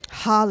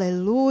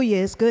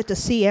Hallelujah. It's good to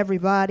see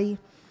everybody.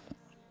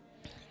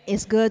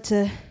 It's good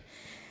to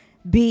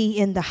be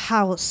in the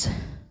house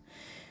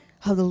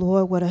of the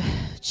Lord where the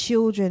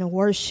children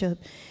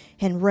worship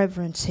and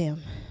reverence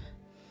him.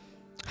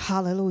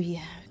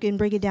 Hallelujah. You can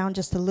bring it down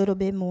just a little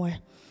bit more.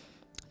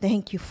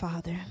 Thank you,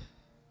 Father.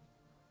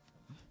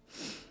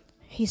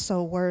 He's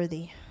so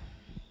worthy.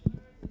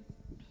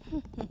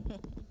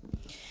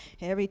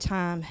 Every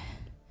time,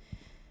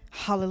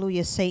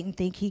 hallelujah, Satan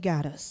think he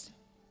got us.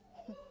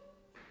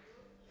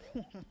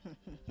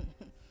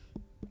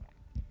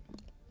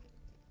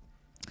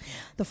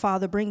 The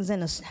Father brings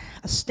in a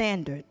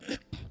standard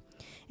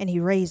and he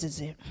raises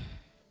it.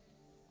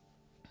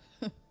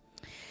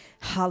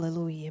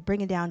 Hallelujah. Bring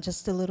it down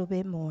just a little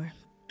bit more.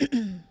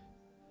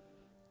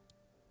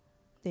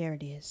 There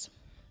it is.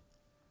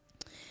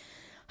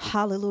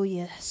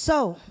 Hallelujah.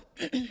 So,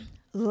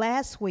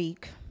 last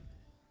week,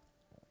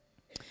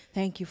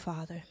 thank you,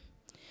 Father.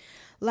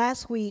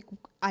 Last week,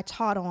 I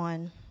taught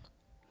on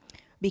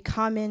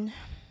becoming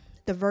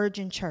the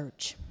virgin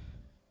church.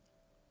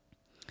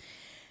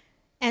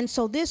 And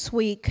so this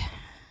week,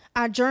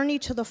 our journey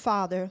to the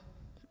Father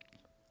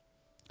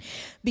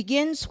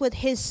begins with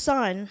his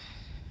Son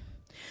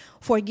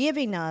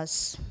forgiving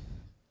us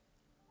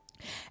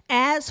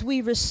as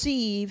we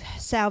receive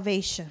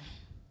salvation.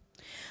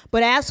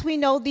 But as we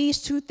know,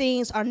 these two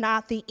things are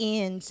not the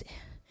ends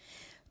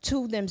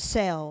to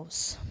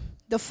themselves.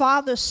 The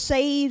Father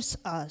saves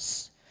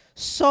us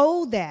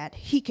so that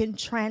he can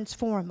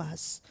transform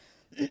us.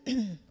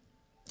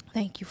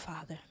 Thank you,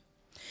 Father.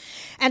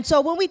 And so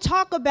when we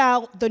talk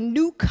about the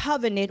new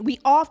covenant, we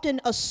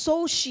often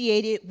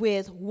associate it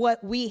with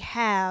what we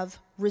have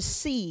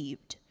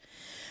received.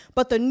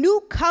 But the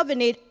new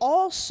covenant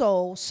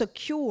also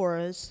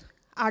secures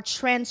our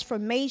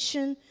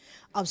transformation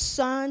of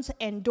sons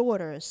and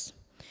daughters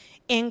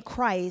in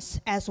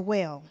Christ as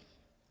well.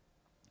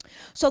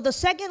 So the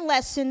second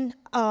lesson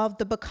of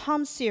the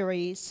Become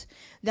series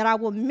that I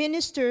will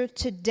minister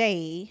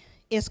today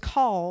is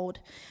called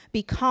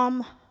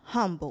Become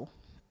Humble.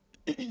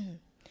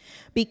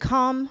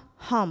 Become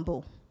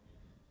humble.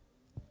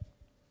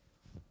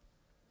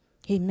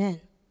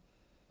 Amen.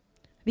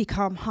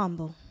 Become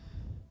humble.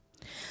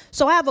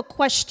 So I have a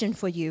question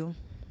for you.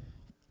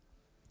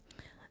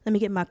 Let me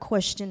get my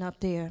question up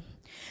there.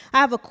 I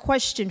have a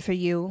question for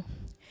you.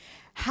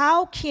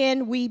 How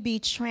can we be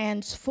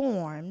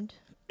transformed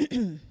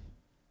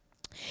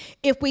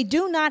if we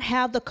do not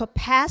have the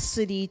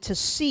capacity to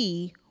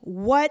see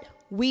what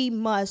we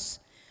must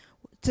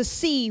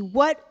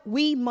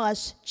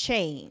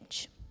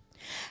change?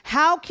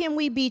 How can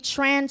we be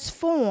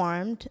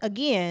transformed,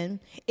 again,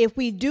 if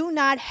we do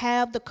not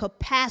have the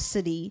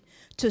capacity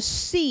to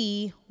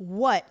see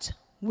what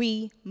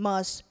we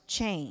must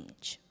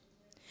change?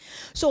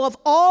 So of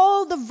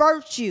all the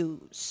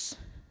virtues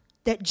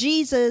that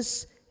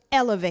Jesus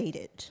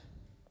elevated,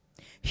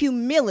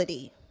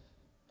 humility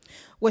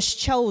was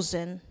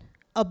chosen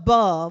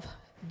above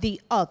the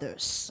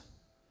others.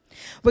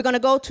 We're going to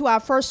go to our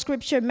first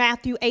scripture,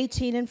 Matthew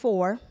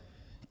 18:4.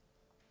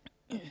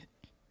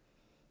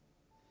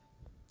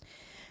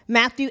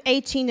 Matthew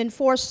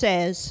 18:4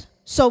 says,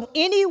 "So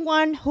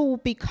anyone who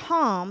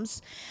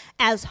becomes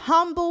as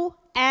humble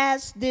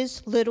as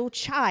this little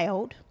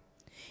child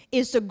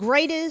is the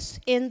greatest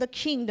in the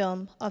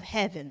kingdom of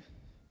heaven."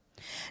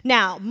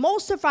 Now,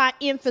 most of our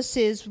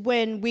emphasis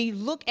when we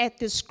look at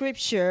this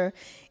scripture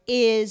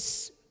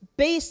is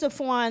based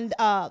upon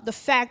the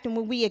fact that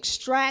when we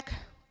extract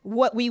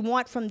what we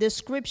want from this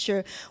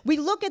scripture, we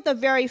look at the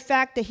very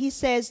fact that he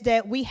says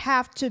that we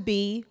have to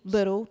be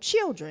little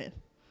children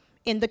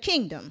in the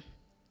kingdom.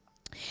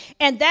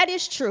 And that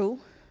is true,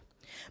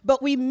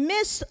 but we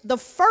miss the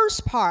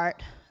first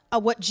part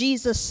of what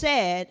Jesus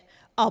said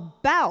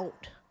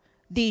about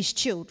these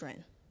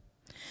children.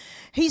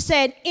 He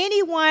said,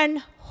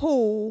 anyone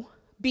who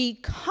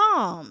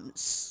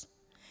becomes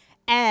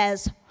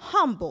as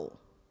humble,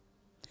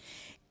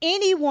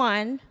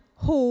 anyone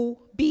who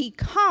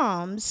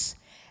becomes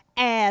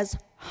as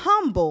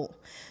humble,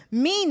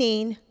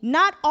 meaning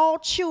not all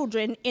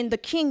children in the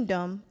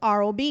kingdom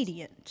are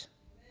obedient.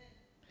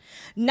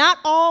 Not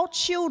all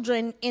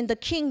children in the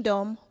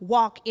kingdom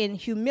walk in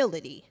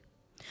humility.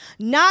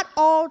 Not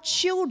all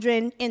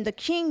children in the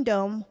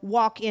kingdom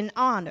walk in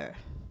honor.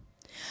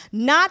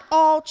 Not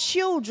all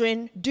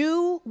children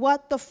do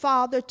what the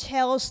Father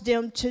tells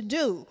them to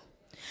do.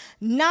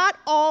 Not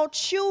all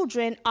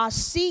children are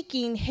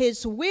seeking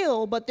his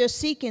will, but they're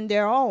seeking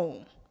their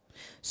own.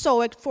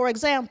 So, for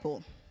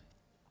example,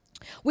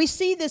 we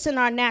see this in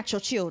our natural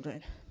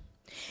children.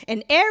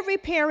 And every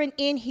parent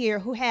in here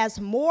who has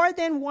more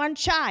than one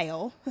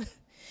child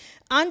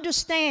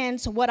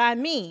understands what I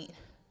mean.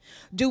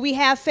 Do we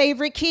have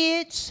favorite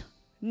kids?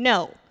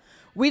 No.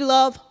 We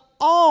love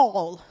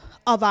all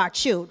of our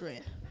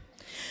children.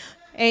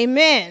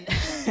 Amen.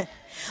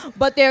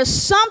 But there's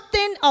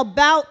something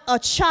about a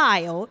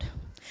child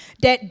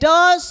that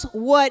does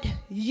what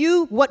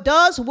you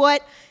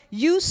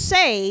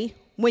say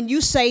when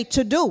you say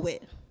to do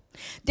it.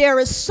 There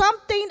is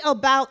something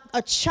about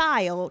a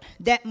child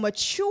that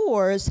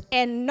matures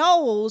and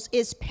knows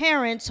its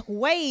parents'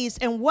 ways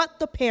and what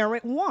the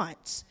parent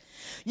wants.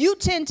 You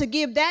tend to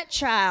give that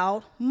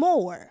child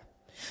more.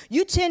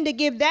 You tend to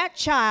give that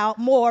child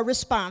more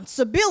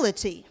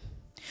responsibility.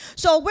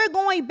 So we're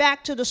going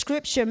back to the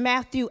scripture,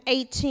 Matthew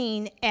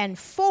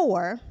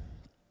 18:4.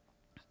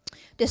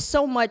 There's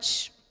so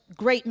much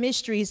great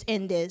mysteries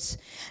in this.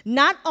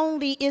 Not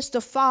only is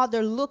the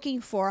Father looking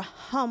for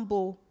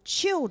humble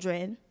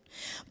children,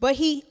 but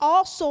he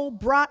also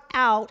brought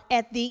out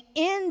at the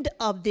end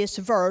of this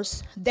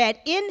verse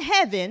that in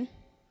heaven,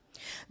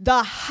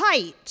 the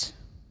height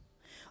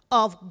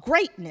of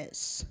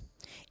greatness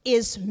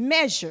is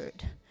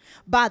measured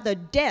by the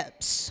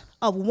depths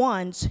of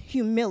one's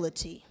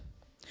humility.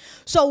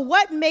 So,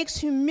 what makes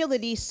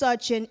humility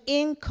such an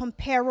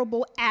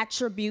incomparable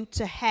attribute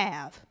to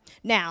have?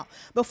 Now,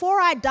 before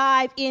I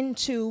dive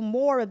into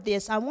more of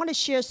this, I want to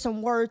share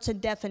some words and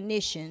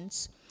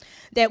definitions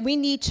that we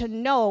need to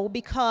know,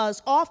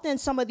 because often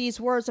some of these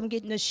words I'm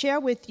getting to share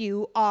with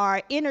you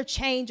are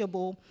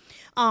interchangeable,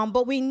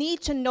 but we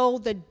need to know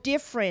the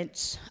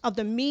difference of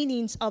the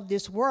meanings of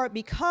this word,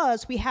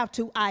 because we have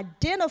to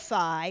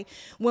identify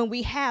when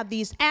we have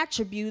these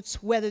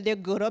attributes, whether they're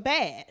good or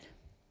bad.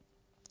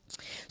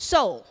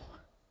 So,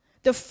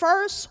 the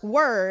first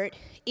word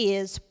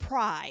is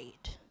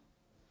pride.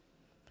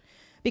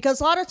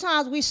 Because a lot of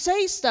times we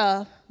say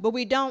stuff, but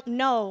we don't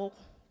know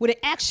what it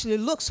actually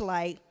looks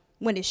like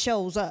when it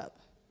shows up.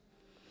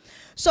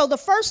 So the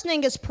first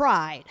thing is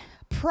pride.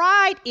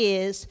 Pride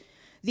is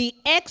the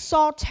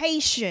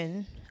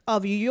exaltation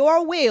of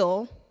your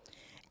will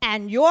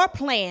and your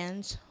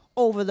plans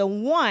over the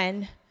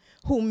one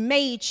who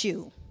made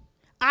you.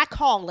 I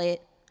call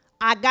it,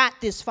 I got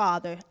this,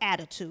 Father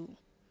attitude.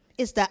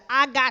 It's the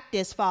I got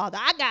this, Father.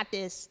 I got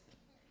this.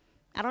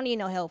 I don't need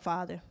no help,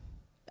 Father.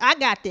 I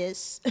got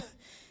this.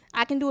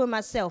 I can do it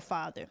myself,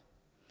 Father.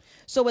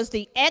 So it's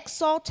the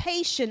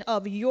exaltation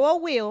of your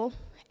will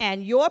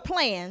and your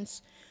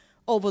plans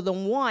over the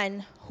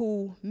one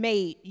who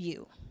made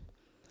you.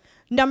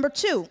 Number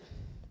 2,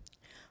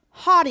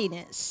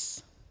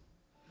 haughtiness.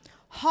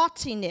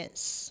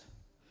 Haughtiness.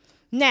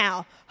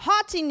 Now,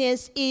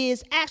 haughtiness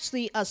is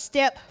actually a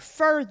step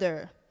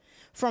further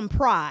from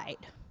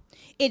pride.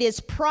 It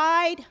is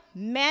pride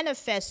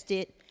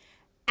manifested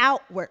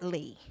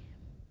outwardly,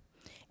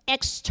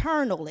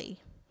 externally.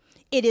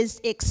 It is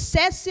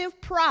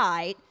excessive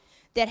pride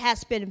that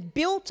has been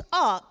built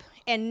up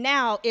and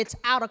now it's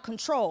out of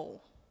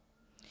control,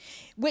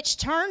 which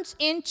turns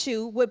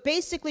into what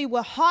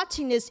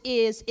haughtiness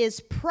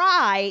is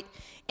pride,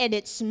 and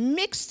it's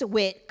mixed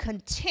with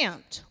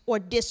contempt or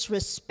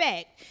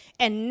disrespect,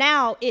 and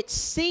now it's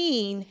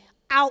seen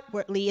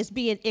outwardly, it's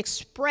being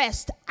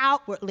expressed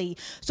outwardly.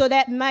 So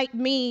that might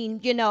mean,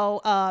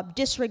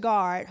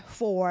 disregard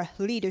for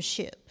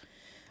leadership,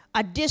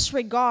 a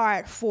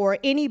disregard for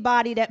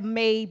anybody that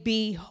may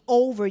be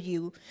over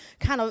you,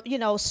 kind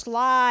of,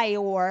 sly,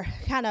 or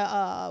kind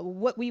of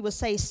what we would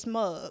say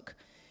smug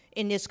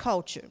in this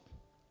culture.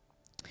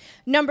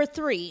 Number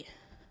 3,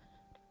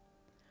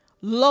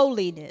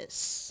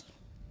 lowliness.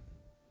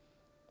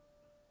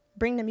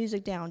 Bring the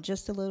music down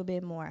just a little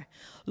bit more.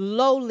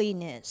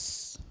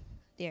 Lowliness.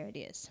 There it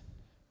is.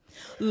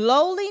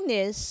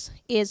 Lowliness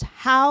is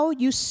how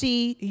you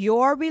see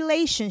your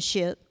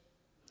relationship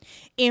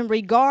in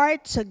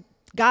regard to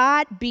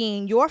God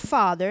being your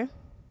father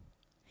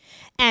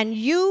and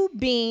you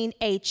being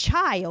a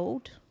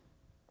child,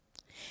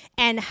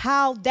 and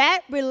how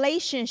that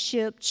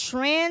relationship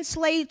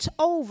translates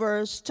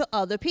over to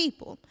other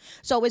people.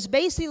 So it's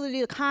basically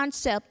the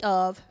concept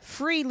of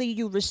freely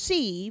you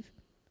receive,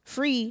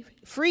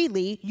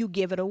 freely you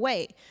give it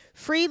away.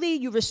 Freely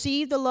you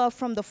receive the love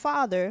from the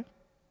Father,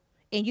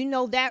 and you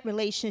know that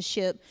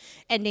relationship,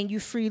 and then you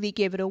freely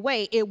give it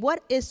away.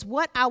 It's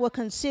what I would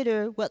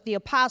consider what the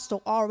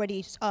apostle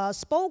already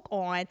spoke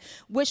on,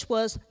 which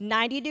was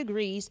 90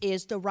 degrees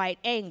is the right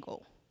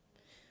angle.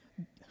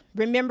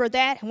 Remember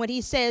that when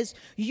he says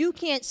you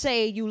can't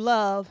say you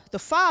love the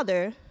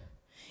Father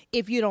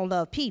if you don't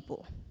love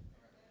people.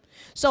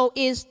 So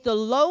is the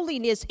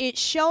lowliness, it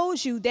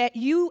shows you that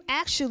you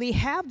actually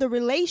have the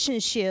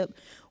relationship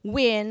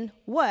when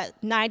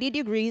 90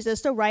 degrees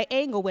is the right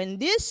angle. When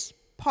this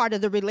part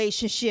of the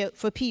relationship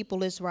for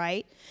people is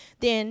right,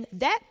 then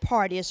that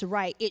part is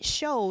right. It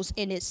shows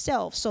in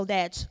itself. So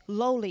that's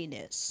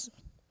lowliness.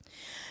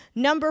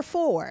 Number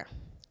 4,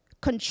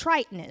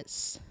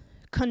 contriteness.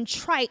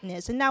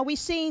 Contriteness. And now we've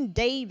seen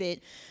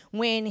David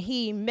when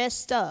he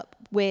messed up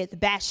with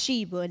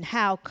Bathsheba and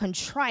how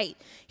contrite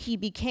he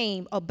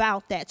became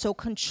about that. So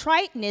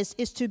contriteness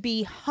is to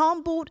be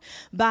humbled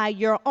by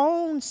your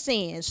own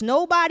sins.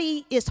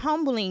 Nobody is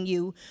humbling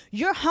you.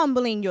 You're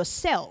humbling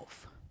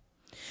yourself.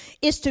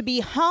 It's to be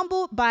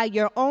humbled by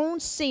your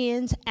own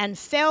sins and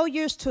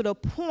failures to the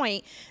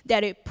point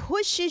that it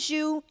pushes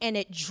you and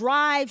it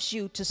drives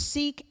you to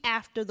seek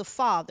after the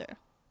Father.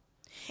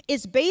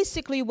 It's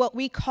basically what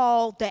we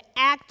call the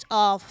act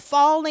of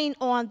falling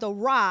on the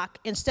rock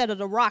instead of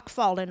the rock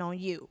falling on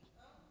you.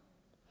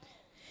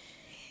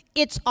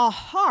 It's a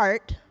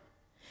heart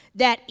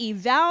that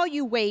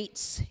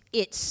evaluates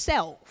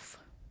itself.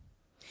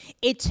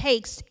 It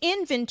takes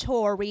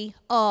inventory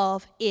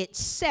of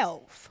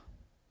itself.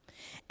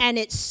 And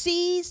it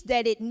sees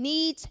that it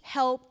needs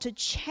help to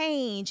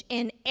change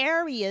in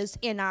areas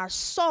in our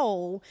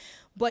soul,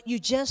 but you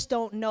just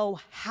don't know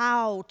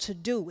how to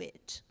do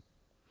it.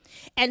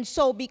 And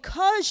so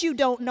because you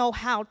don't know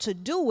how to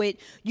do it,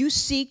 you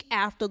seek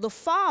after the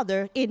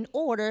Father in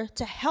order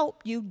to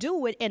help you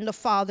do it. And the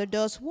Father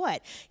does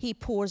what? He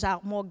pours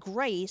out more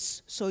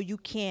grace so you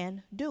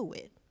can do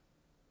it.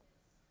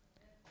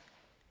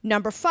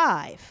 Number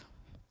 5,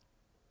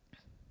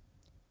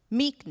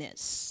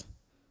 meekness.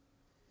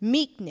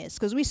 Meekness,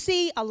 because we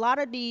see a lot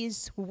of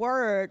these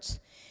words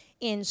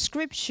in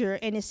Scripture,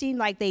 and it seems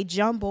like they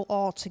jumble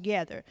all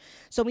together.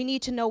 So we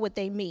need to know what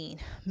they mean.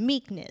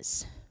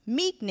 Meekness.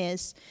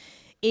 Meekness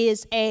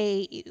is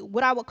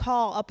what I would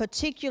call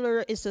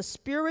it's a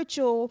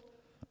spiritual,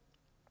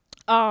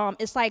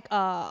 it's like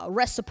a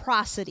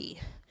reciprocity.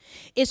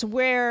 It's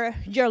where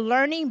you're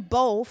learning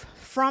both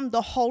from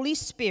the Holy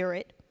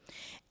Spirit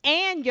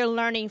and you're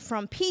learning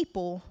from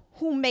people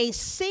who may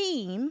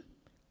seem,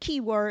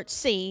 keyword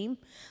seem,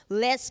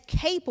 less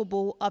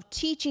capable of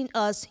teaching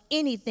us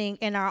anything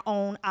in our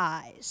own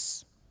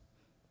eyes.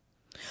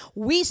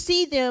 We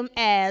see them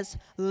as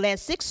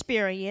less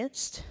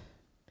experienced.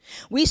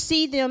 We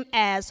see them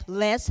as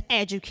less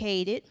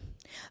educated,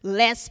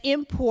 less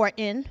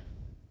important,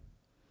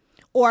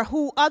 or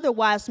who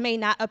otherwise may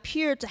not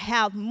appear to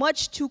have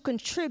much to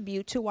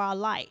contribute to our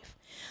life.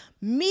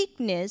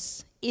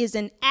 Meekness is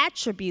an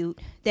attribute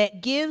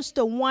that gives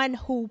the one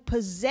who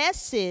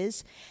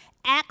possesses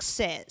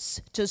access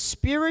to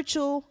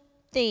spiritual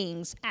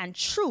things and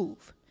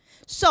truth.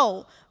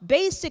 So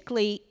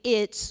basically,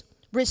 it's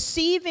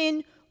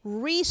receiving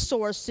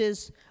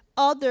resources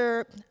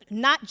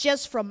not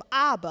just from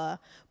Abba,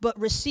 but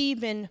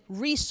receiving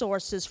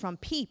resources from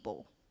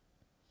people.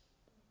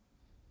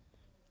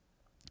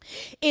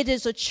 It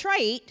is a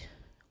trait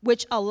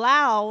which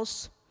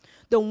allows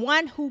the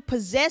one who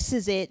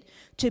possesses it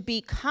to be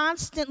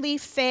constantly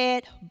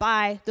fed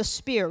by the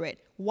Spirit.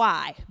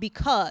 Why?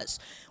 Because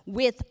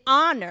with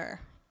honor,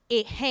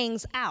 it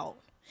hangs out.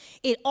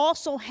 It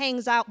also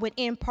hangs out with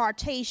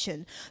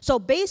impartation. So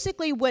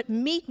basically what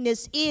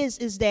meekness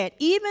is that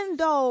even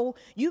though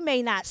you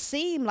may not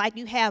seem like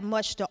you have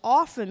much to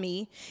offer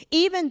me,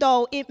 even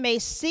though it may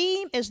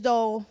seem as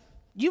though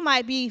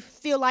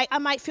I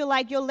might feel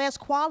like you're less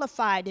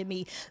qualified than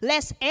me,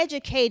 less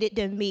educated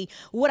than me.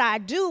 What I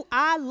do,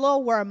 I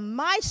lower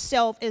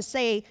myself and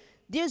say,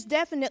 there's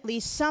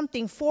definitely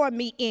something for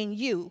me in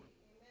you.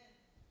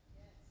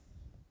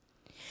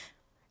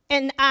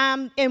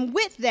 And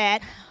with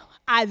that,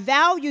 I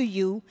value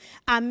you.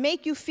 I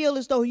make you feel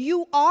as though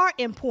you are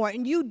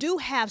important. You do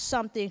have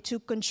something to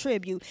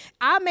contribute.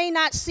 I may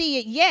not see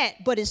it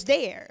yet, but it's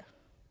there.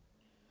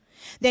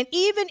 Then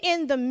even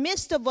in the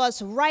midst of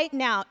us right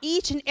now,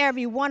 each and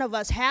every one of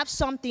us have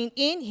something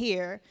in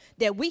here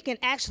that we can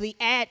actually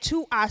add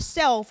to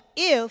ourselves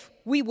if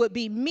we would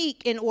be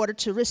meek in order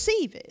to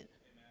receive it.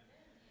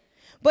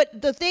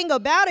 But the thing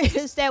about it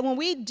is that when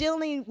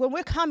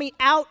we're coming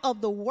out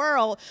of the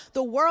world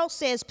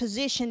says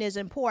position is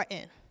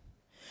important.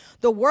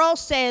 The world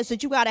says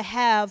that you got to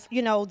have,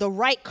 the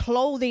right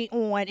clothing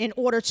on in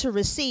order to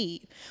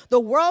receive. The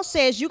world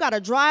says you got to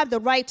drive the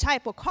right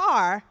type of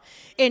car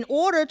in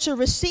order to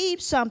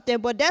receive something,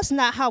 but that's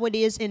not how it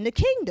is in the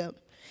kingdom.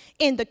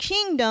 In the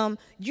kingdom,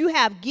 you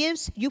have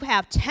gifts, you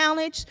have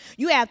talents,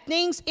 you have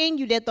things in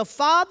you that the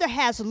Father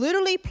has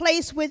literally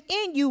placed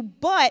within you,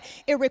 but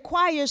it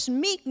requires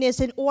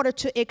meekness in order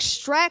to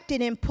extract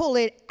it and pull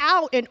it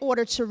out in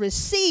order to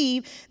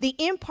receive the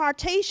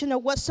impartation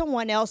of what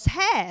someone else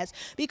has.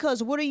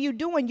 Because what are you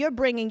doing? You're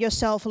bringing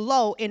yourself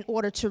low in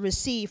order to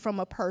receive from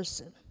a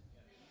person.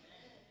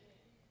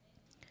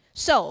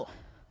 So,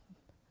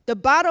 the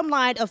bottom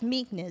line of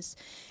meekness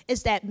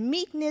is that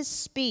meekness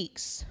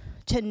speaks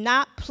to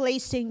not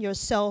placing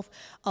yourself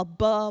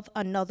above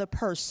another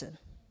person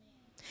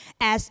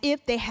as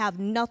if they have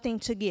nothing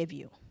to give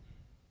you.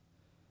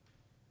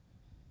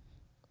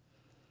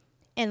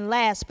 And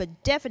last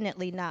but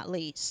definitely not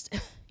least,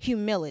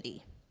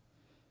 humility.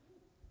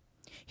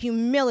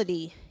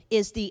 Humility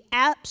is the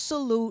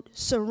absolute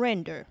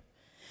surrender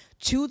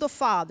to the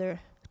Father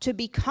to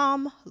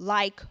become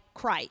like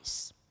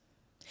Christ.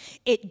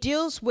 It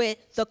deals with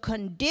the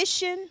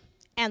condition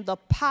and the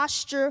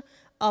posture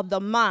of the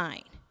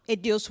mind.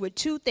 It deals with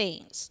two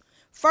things.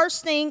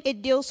 First thing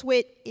it deals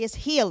with is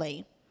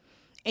healing,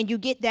 and you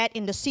get that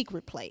in the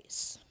secret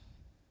place.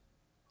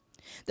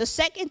 The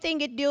second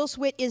thing it deals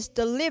with is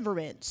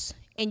deliverance,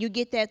 and you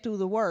get that through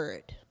the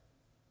word.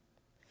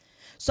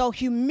 So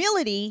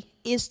humility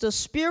is the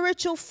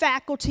spiritual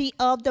faculty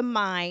of the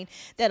mind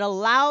that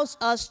allows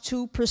us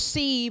to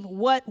perceive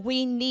what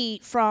we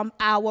need from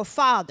our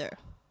Father.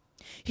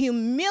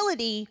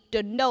 Humility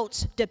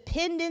denotes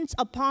dependence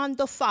upon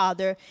the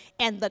Father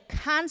and the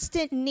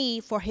constant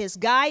need for his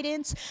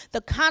guidance, the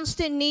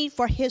constant need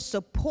for his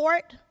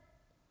support,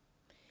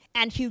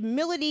 And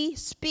humility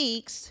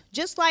speaks,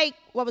 just like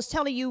what I was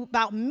telling you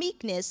about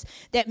meekness,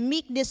 that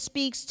meekness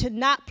speaks to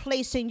not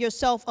placing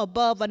yourself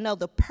above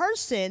another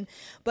person,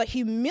 but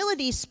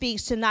humility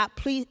speaks to not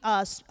putting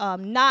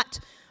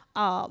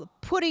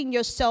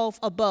yourself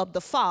above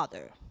the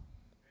Father.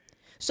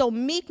 So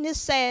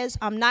meekness says,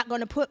 I'm not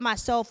going to put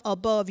myself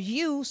above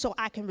you so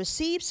I can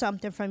receive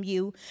something from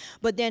you.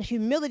 But then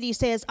humility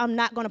says, I'm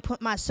not going to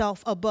put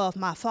myself above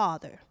my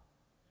Father.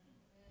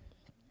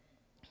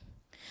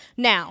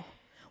 Now,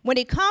 when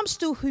it comes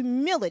to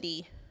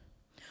humility,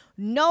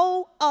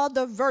 no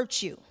other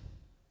virtue,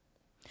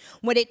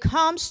 when it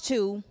comes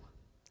to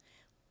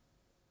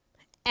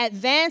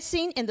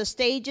advancing in the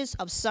stages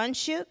of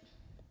sonship,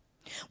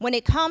 when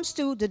it comes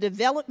to the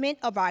development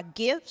of our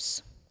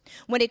gifts,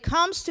 when it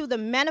comes to the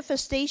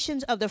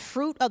manifestations of the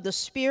fruit of the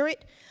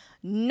Spirit,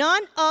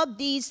 none of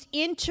these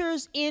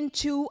enters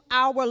into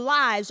our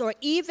lives or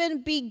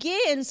even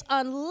begins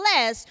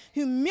unless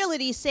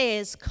humility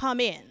says, come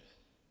in.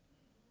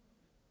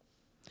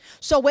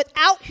 So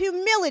without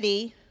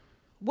humility,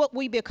 what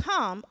we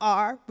become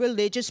are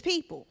religious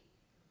people.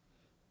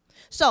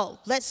 So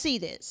let's see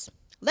this.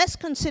 Let's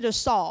consider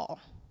Saul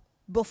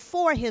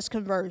before his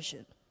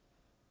conversion.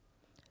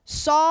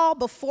 Saul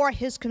before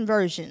his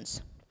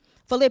conversions.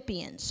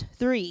 Philippians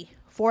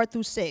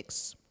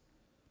 3:4-6.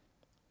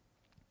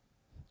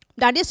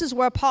 Now this is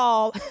where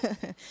Paul,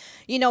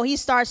 he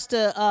starts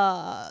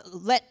to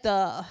let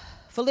the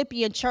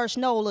Philippian church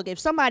know, look, if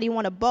somebody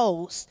want to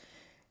boast,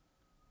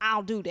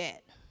 I'll do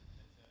that.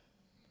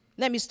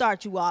 Let me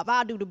start you off.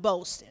 I'll do the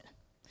boasting.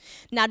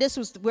 Now, this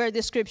was where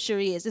the scripture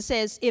is. It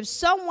says, if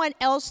someone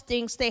else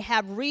thinks they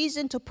have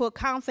reason to put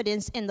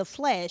confidence in the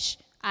flesh,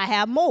 I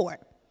have more.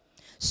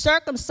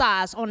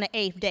 Circumcised on the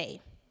 8th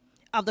day,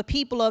 of the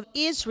people of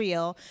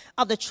Israel,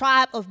 of the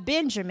tribe of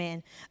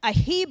Benjamin, a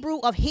Hebrew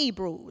of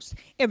Hebrews,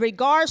 in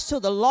regards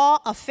to the law,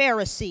 a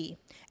Pharisee,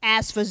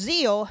 as for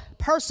zeal,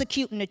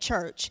 persecuting the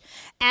church,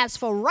 as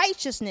for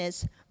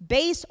righteousness,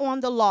 based on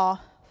the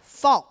law,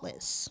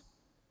 faultless.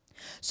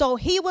 So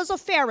he was a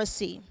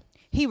Pharisee,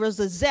 he was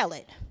a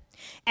zealot,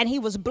 and he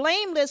was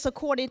blameless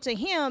according to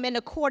him and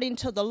according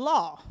to the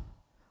law.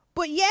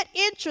 But yet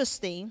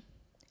interesting,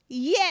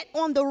 yet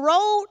on the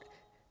road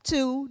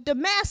to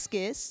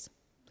Damascus,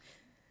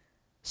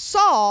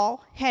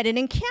 Saul had an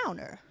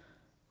encounter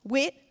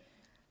with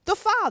the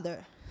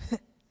Father.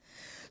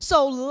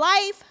 So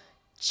life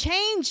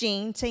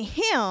changing to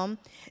him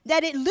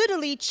that it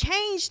literally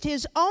changed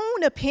his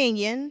own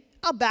opinion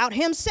about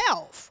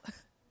himself.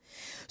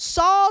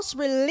 Saul's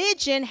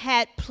religion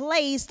had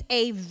placed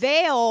a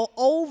veil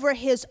over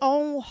his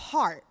own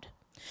heart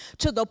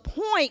to the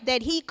point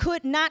that he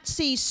could not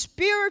see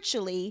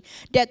spiritually,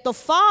 that the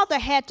Father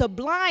had to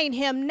blind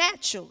him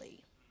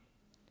naturally.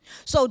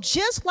 So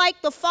just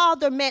like the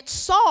Father met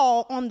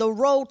Saul on the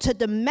road to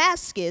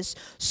Damascus,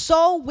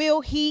 so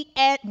will he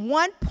at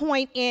one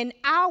point in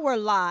our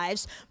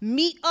lives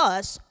meet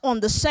us on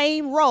the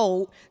same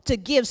road to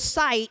give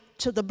sight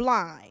to the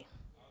blind.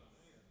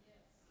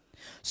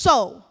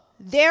 So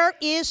there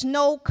is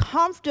no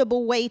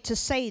comfortable way to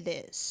say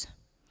this,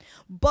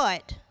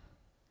 but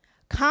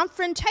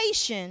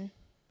confrontation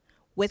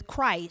with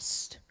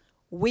Christ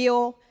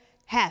will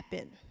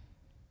happen.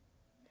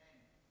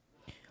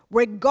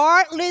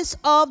 Regardless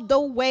of the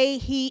way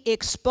he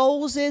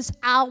exposes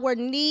our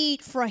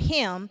need for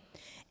him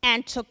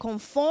and to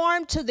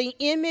conform to the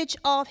image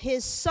of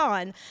his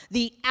Son,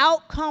 the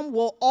outcome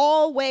will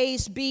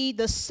always be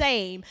the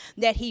same,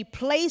 that he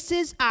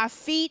places our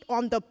feet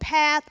on the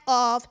path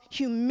of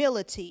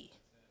humility.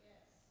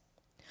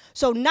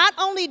 So not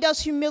only does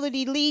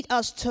humility lead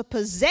us to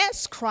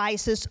possess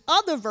Christ's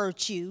other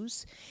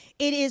virtues,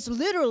 it is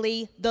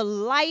literally the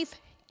life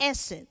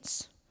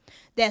essence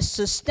that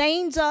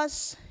sustains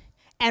us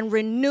and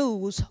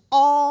renews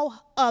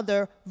all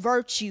other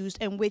virtues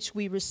in which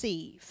we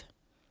receive.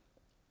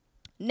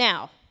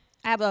 Now,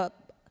 I have a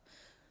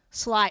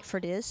slide for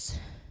this.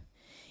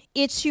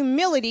 It's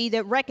humility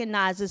that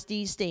recognizes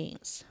these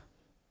things.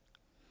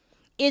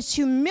 It's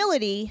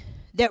humility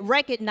that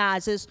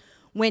recognizes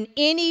when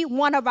any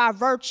one of our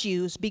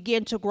virtues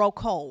begin to grow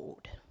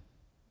cold.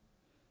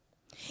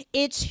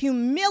 It's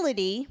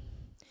humility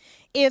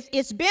if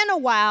it's been a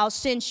while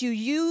since you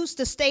used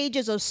the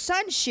stages of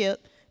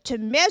sonship to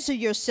measure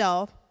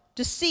yourself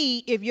to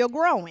see if you're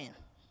growing.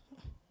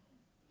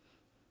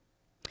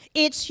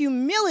 It's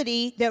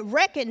humility that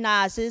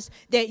recognizes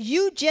that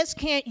you just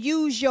can't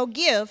use your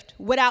gift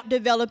without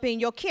developing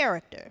your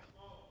character.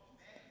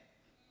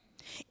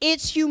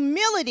 It's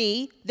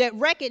humility that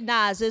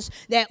recognizes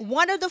that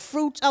one of the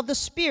fruits of the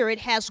Spirit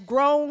has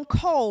grown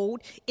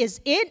cold,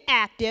 is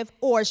inactive,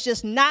 or is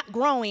just not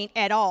growing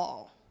at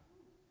all.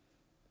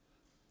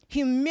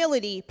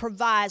 Humility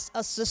provides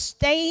a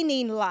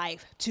sustaining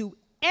life to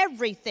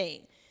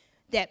everything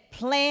that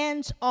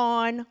plans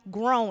on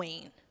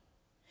growing,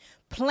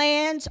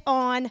 plans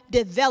on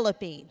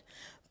developing,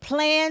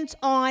 plans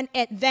on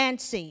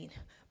advancing,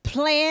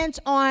 plans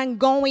on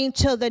going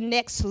to the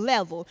next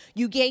level.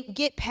 You can't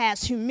get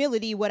past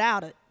humility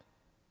without it.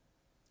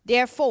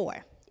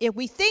 Therefore, if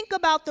we think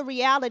about the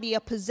reality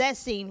of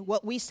possessing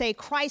what we say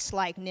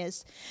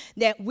Christ-likeness,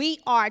 that we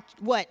are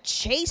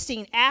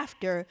chasing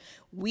after,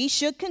 we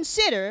should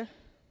consider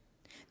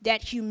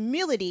that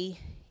humility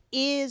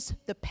is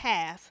the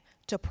path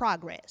to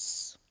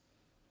progress.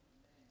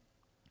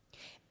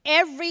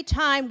 Every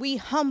time we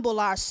humble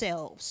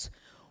ourselves,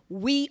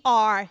 we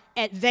are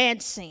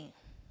advancing.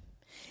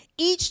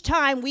 Each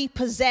time we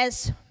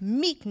possess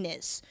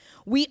meekness,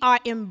 we are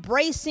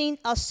embracing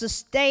a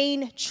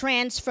sustained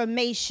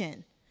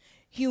transformation.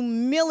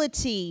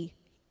 Humility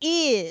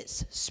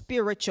is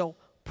spiritual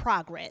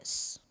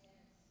progress.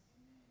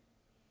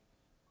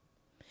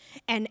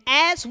 And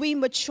as we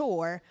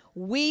mature,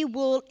 we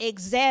will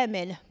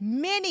examine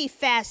many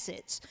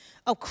facets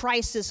of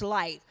Christ's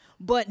life,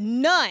 but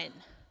none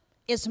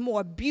is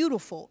more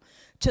beautiful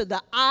to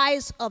the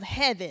eyes of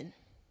heaven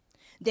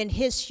than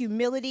his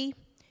humility,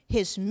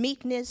 his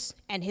meekness,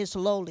 and his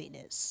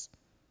lowliness.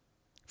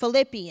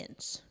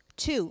 Philippians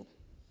 2,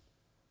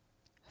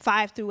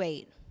 5 through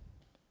 8.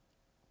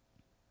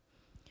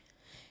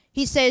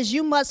 He says,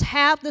 you must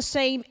have the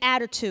same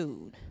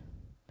attitude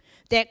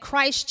that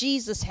Christ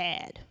Jesus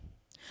had.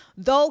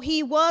 Though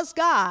he was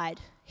God,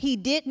 he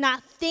did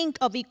not think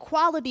of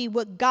equality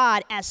with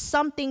God as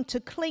something to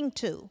cling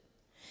to.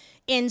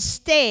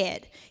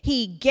 Instead,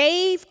 he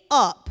gave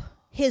up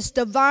his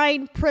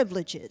divine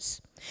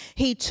privileges.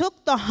 He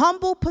took the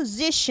humble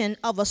position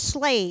of a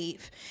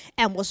slave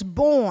and was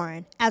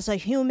born as a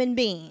human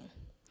being.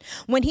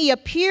 When he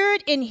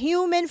appeared in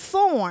human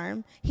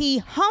form, he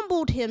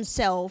humbled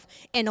himself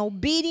in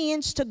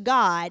obedience to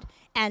God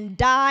and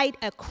died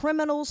a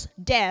criminal's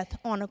death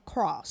on a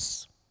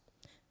cross.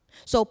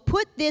 So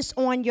put this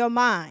on your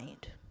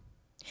mind.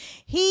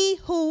 He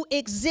who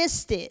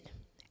existed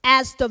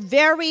as the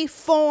very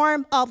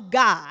form of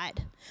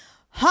God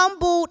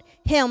humbled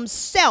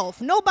himself.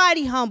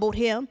 Nobody humbled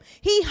him.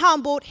 He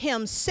humbled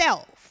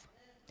himself,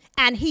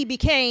 and he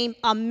became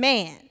a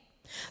man.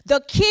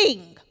 The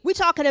king, we're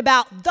talking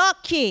about the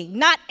king,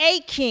 not a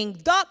king,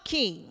 the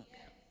king,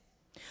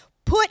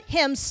 put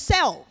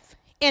himself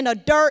in a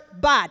dirt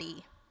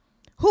body.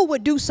 Who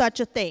would do such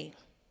a thing?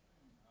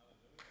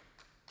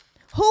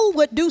 Who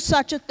would do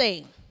such a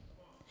thing?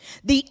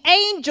 The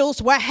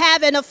angels were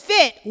having a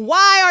fit.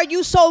 Why are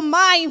you so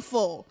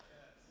mindful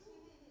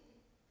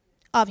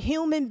of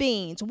human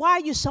beings? Why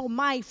are you so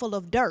mindful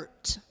of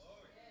dirt?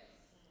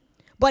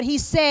 But he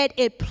said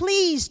it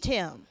pleased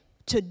him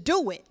to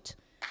do it,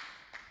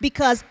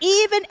 because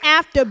even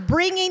after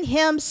bringing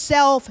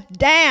himself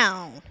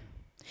down,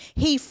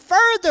 he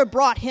further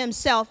brought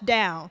himself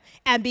down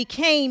and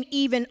became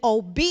even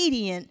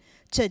obedient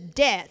to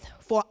death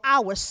for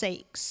our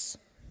sakes.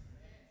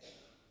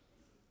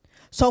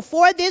 So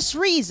for this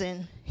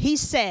reason, he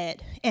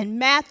said in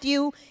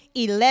Matthew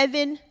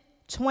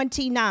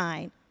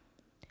 11:29,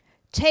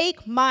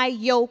 take my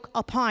yoke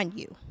upon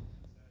you.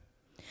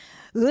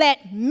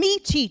 Let me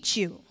teach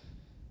you.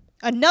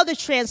 Another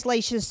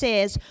translation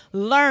says,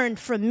 learn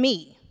from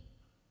me,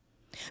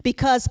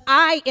 because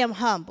I am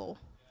humble.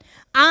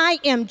 I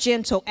am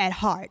gentle at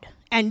heart,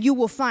 and you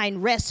will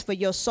find rest for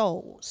your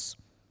souls.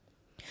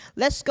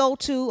 Let's go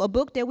to a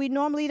book that we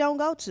normally don't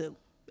go to,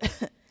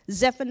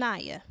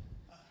 Zephaniah.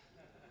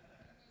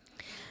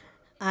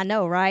 I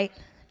know, right?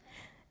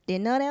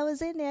 Didn't know that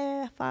was in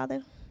there,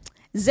 Father.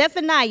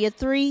 Zephaniah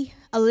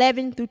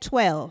 3:11 through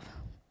 12.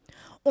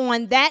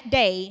 On that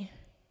day,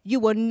 you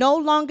will no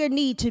longer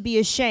need to be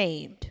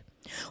ashamed,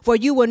 for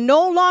you will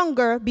no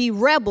longer be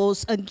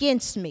rebels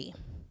against me.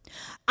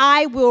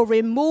 I will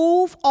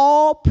remove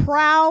all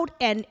proud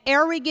and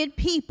arrogant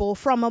people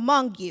from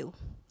among you.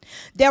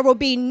 There will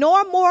be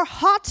no more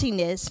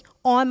haughtiness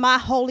on my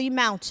holy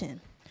mountain.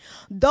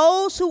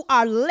 Those who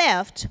are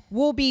left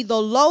will be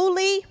the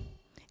lowly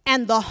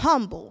and the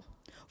humble,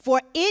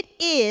 for it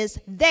is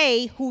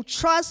they who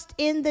trust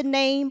in the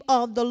name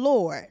of the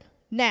Lord.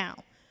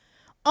 Now,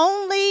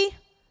 only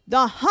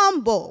the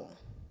humble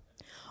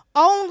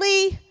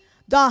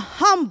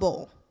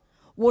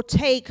will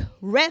take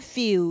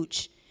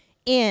refuge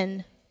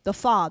in the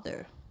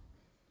Father.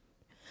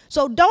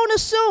 So don't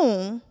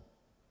assume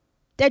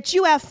that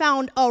you have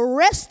found a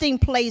resting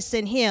place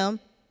in him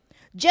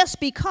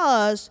just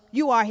because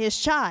you are his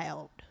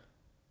child.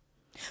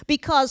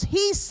 Because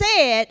he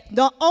said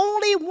the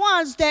only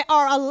ones that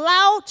are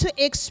allowed to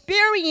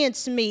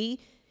experience me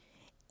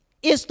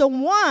is the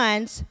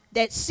ones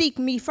that seek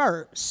me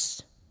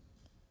first.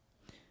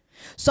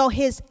 So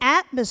his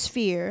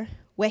atmosphere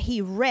where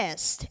he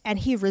rests and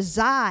he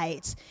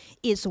resides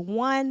is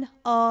one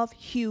of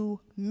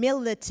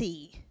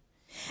humility.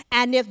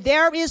 And if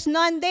there is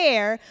none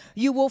there,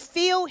 you will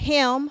feel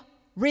him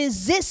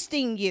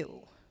resisting you.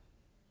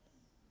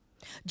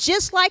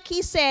 Just like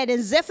he said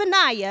in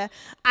Zephaniah,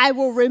 I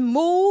will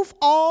remove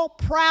all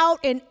proud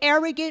and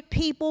arrogant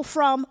people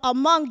from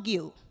among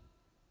you.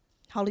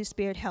 Holy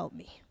Spirit, help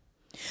me.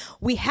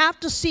 We have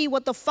to see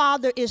what the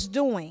Father is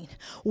doing.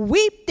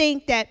 We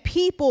think that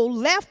people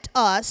left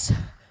us,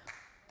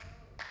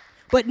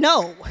 but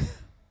no.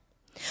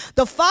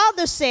 The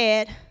Father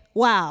said,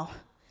 wow,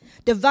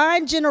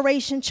 Divine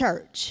Generation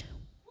Church,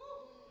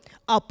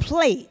 a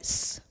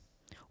place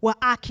where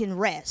I can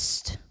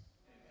rest.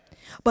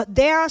 But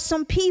there are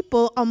some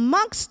people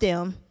amongst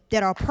them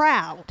that are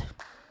proud.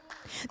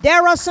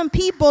 There are some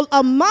people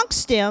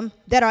amongst them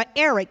that are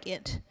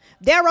arrogant.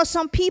 There are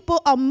some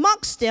people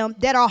amongst them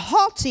that are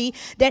haughty,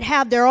 that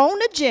have their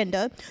own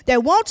agenda,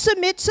 that won't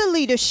submit to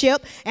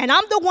leadership, and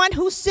I'm the one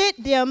who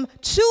sent them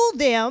to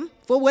them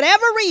for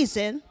whatever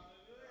reason.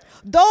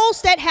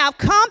 Those that have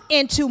come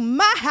into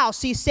my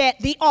house, he said,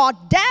 the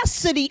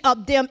audacity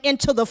of them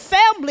into the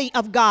family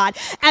of God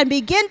and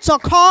begin to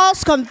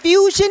cause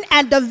confusion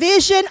and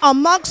division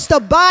amongst the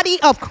body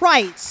of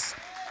Christ.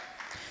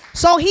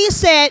 So he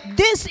said,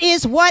 this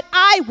is what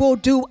I will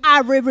do.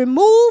 I will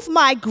remove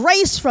my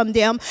grace from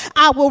them.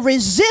 I will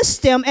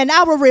resist them, and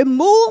I will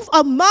remove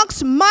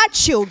amongst my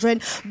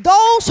children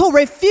those who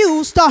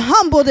refuse to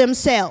humble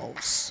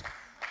themselves.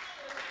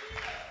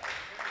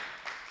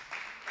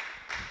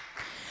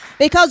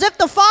 Because if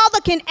the Father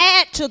can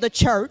add to the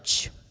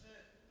church,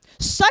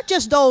 such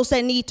as those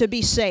that need to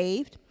be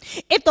saved,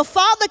 if the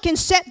Father can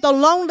set the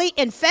lonely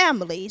in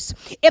families,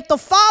 if the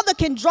Father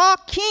can draw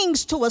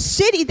kings to a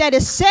city that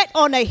is set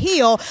on a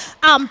hill,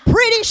 I'm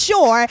pretty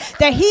sure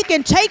that he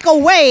can take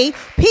away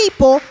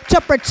people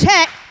to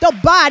protect the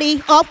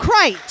body of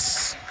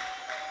Christ.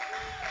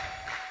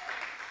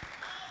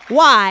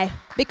 Why?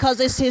 Because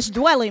it's his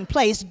dwelling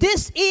place.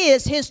 This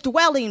is his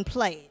dwelling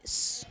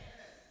place.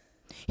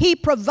 He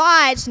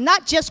provides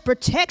not just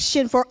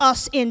protection for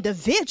us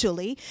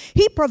individually,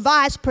 he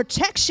provides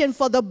protection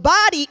for the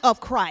body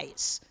of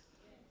Christ.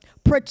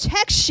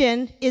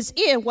 Protection is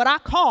in what I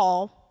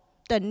call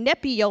the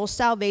Nepio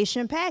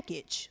salvation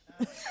package.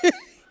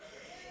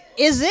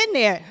 It's in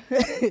there.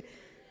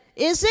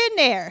 It's in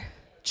there.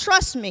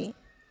 Trust me.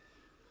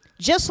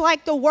 Just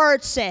like the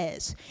word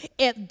says,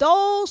 if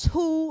those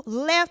who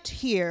left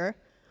here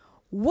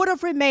would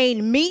have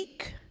remained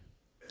meek,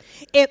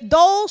 if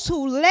those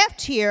who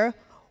left here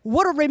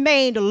would have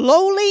remained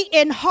lowly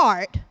in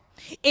heart,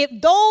 if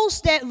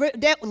those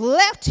that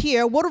left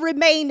here would have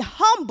remained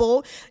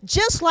humble,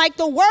 just like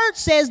the word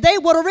says, they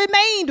would have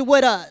remained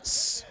with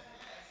us.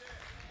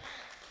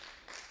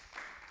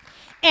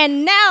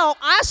 And now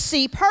I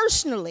see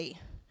personally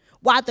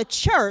why the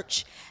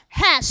church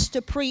has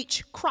to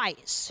preach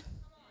Christ.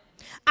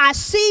 I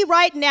see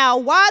right now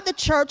why the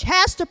church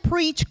has to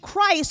preach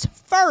Christ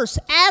first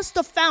as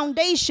the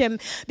foundation,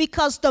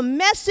 because the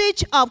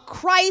message of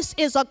Christ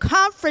is a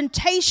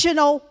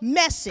confrontational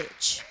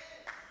message.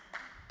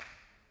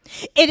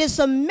 It is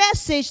a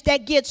message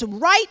that gets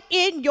right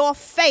in your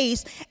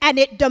face and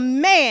it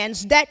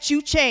demands that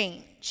you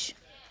change.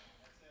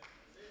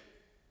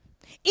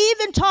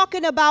 Even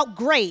talking about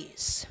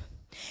grace,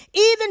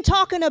 even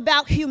talking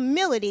about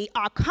humility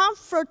are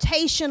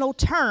confrontational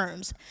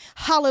terms.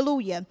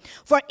 Hallelujah.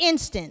 For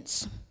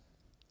instance,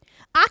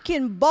 I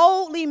can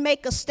boldly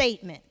make a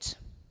statement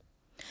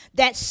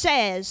that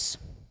says,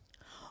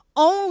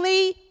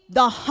 only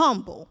the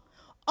humble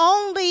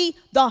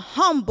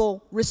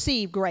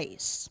receive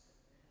grace.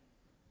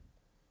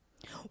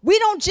 We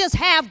don't just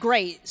have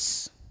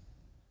grace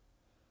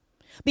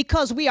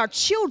because we are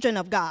children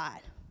of God.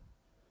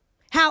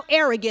 How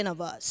arrogant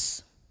of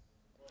us.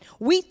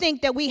 We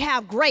think that we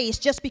have grace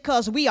just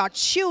because we are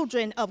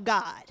children of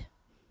God.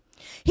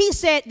 He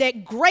said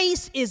that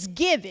grace is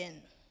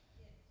given.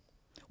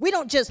 We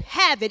don't just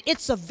have it,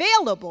 it's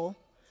available,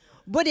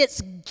 but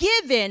it's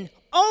given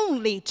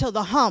only to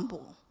the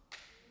humble.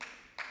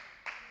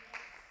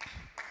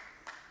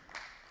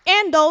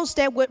 And those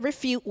that would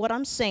refute what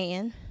I'm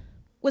saying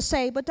would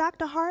say, but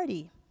Dr.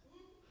 Hardy,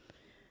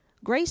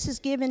 grace is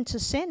given to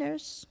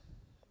sinners.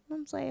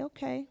 I'm saying,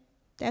 okay,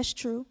 that's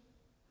true.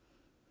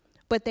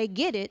 But they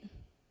get it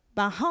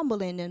by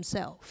humbling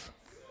themselves.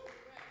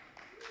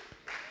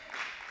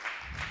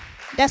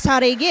 That's how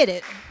they get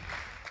it.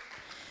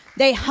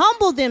 They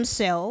humble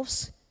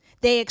themselves.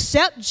 They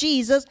accept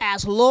Jesus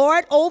as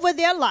Lord over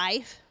their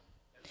life.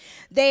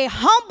 They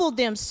humble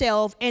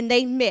themselves and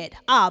they admit,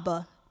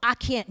 Abba, I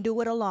can't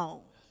do it alone.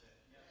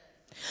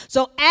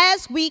 So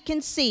as we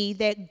can see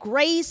that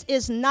grace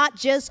is not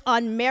just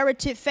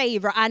unmerited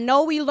favor. I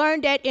know we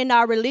learned that in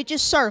our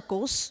religious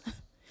circles.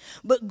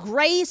 But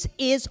grace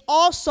is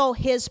also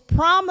his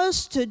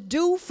promise to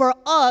do for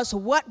us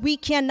what we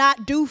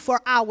cannot do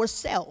for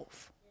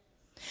ourselves.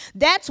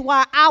 That's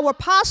why our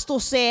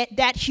apostle said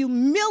that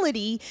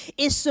humility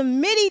is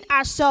submitting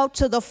ourselves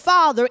to the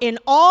Father in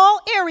all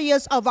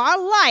areas of our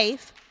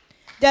life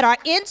that are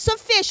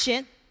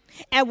insufficient,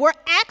 and we're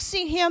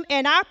asking him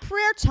in our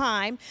prayer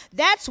time.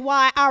 That's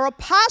why our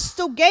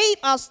apostle gave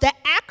us the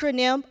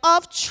acronym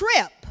of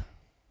TRIP,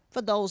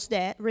 for those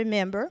that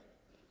remember,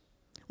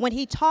 when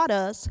he taught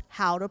us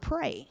how to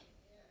pray.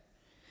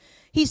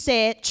 He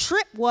said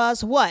TRIP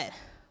was what?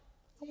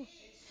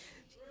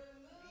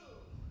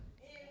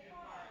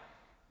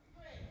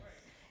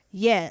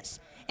 Yes.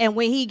 And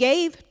when he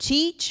gave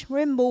teach,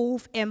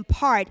 remove,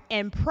 impart,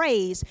 and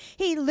praise,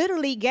 he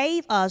literally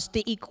gave us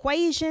the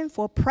equation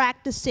for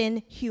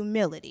practicing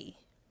humility.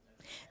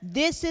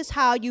 This is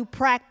how you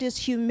practice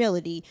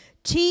humility.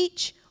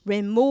 Teach,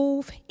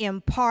 remove,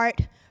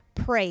 impart,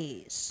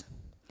 praise.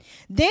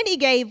 Then he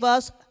gave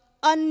us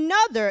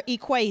another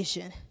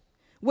equation,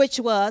 which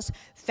was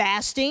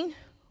fasting,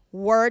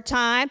 word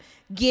time,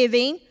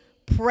 giving,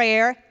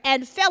 prayer,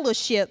 and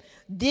fellowship.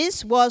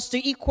 This was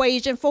the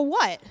equation for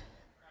what?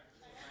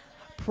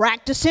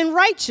 Practicing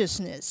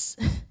righteousness.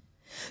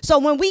 So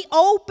when we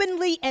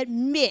openly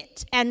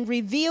admit and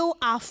reveal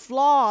our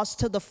flaws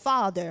to the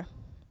Father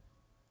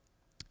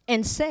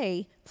and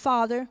say,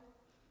 Father,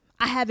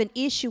 I have an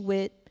issue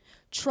with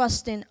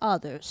trusting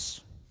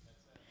others.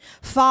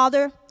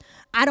 Father,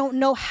 I don't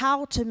know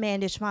how to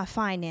manage my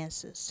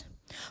finances.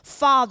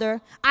 Father,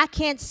 I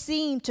can't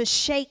seem to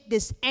shake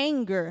this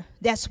anger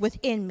that's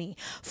within me.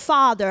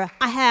 Father,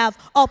 I have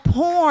a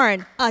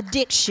porn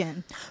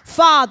addiction.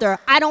 Father,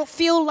 I don't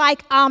feel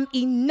like I'm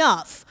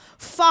enough.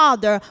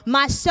 Father,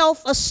 my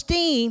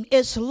self-esteem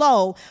is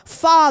low.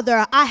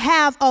 Father, I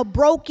have a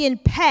broken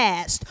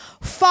past.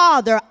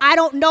 Father, I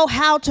don't know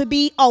how to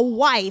be a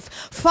wife.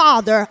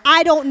 Father,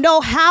 I don't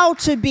know how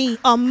to be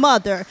a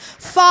mother.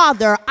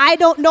 Father, I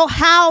don't know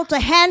how to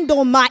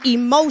handle my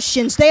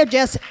emotions. They're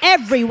just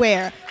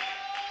everywhere.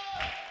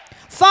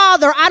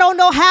 Father, I don't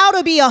know how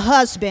to be a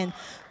husband.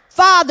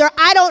 Father,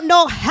 I don't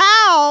know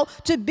how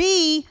to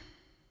be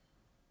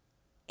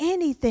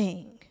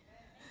anything.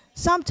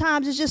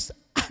 Sometimes it's just,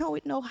 I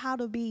don't know how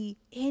to be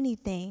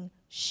anything.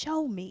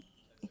 Show me.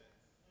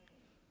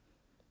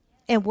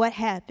 And what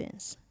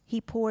happens? He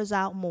pours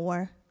out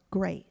more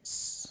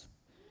grace.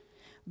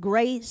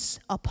 Grace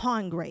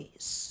upon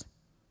grace.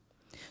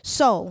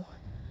 So,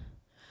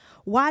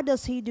 why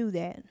does he do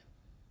that?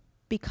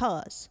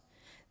 Because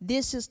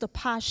this is the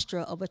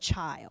posture of a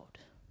child.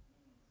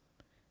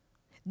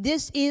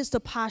 This is the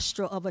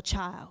posture of a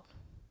child.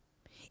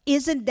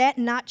 Isn't that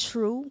not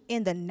true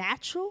in the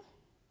natural?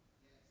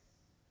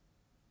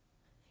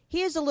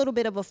 Here's a little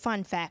bit of a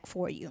fun fact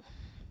for you.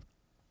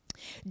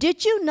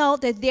 Did you know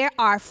that there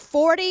are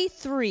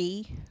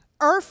 43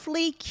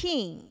 earthly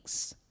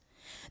kings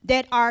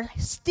that are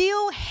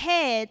still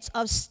heads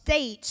of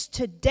states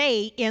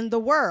today in the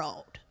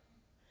world?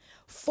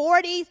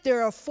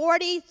 There are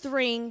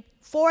 43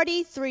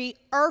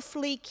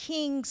 earthly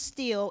kings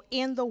still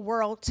in the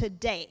world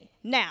today.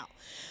 Now,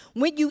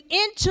 when you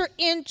enter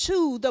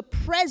into the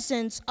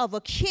presence of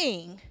a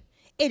king,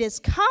 it is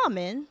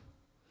common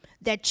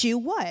that you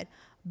what?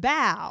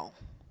 Bow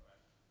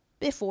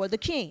before the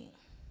king.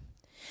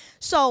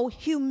 So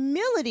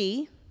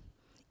humility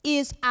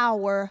is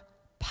our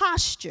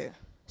posture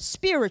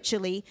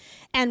spiritually,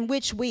 in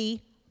which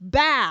we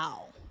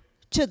bow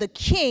to the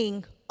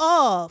King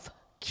of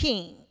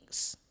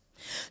Kings.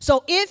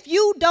 So if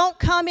you don't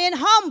come in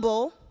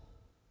humble,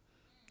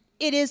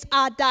 it is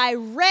a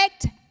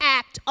direct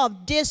act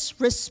of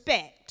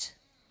disrespect.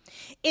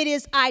 It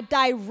is a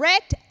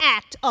direct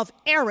act of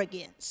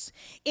arrogance.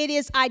 It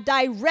is a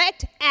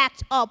direct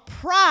act of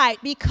pride,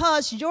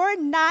 because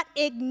you're not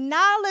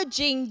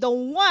acknowledging the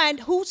one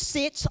who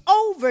sits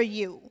over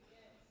you.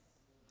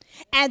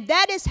 And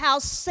that is how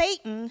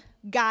Satan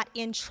got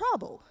in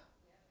trouble.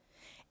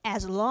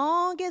 As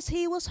long as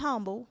he was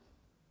humble,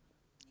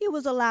 he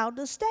was allowed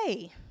to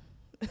stay.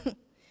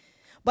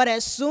 But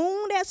as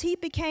soon as he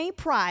became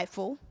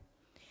prideful,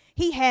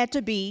 he had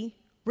to be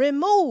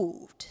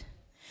removed,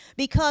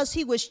 because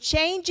he was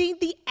changing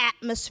the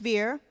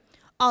atmosphere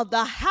of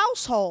the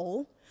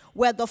household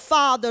where the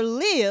father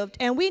lived,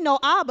 and we know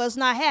Abba's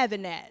not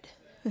having that.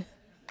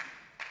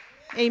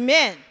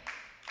 Amen.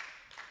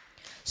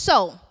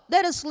 So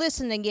let us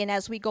listen again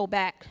as we go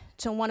back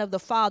to one of the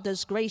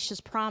Father's gracious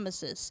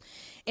promises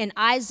in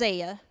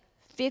Isaiah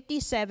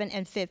 57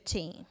 and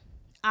 15.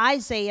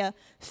 Isaiah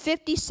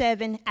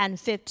 57 and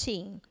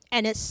 15.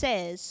 And it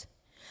says,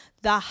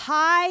 "The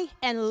high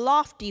and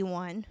lofty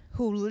one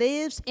who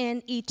lives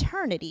in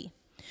eternity,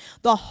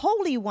 the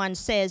Holy One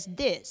says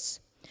this,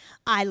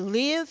 I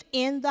live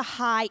in the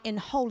high and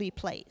holy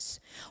place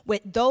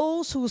with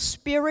those whose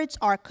spirits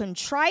are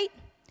contrite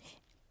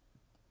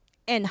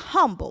and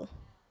humble.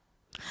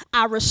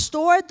 I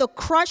restore the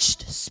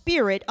crushed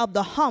spirit of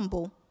the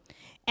humble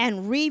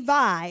and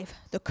revive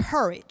the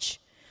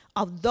courage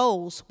of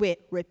those with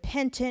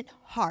repentant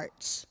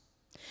hearts."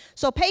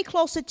 So pay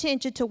close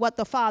attention to what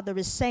the Father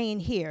is saying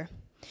here.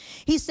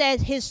 He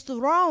says his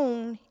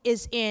throne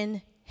is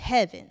in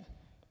heaven,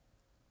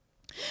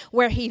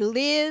 where he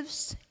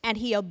lives and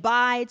he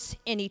abides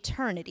in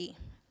eternity,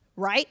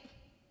 right?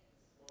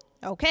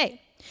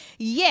 Okay.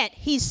 Yet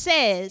he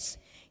says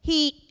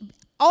he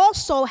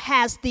also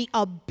has the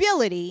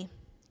ability,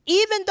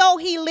 even though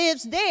he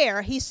lives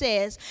there, he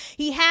says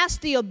he has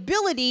the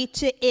ability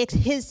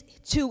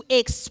to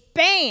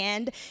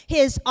expand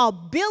his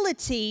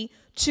ability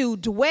to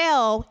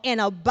dwell and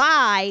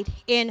abide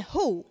in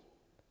who?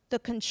 The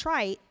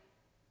contrite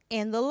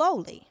and the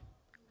lowly.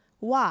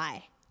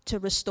 Why? To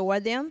restore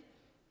them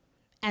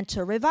and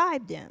to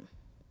revive them.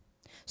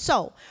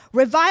 So,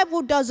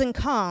 revival doesn't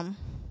come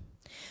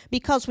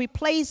because we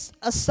place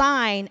a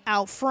sign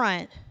out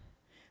front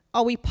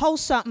or we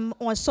post something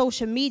on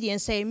social media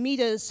and say, meet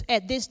us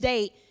at this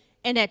date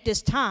and at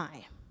this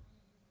time.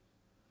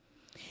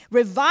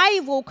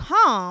 Revival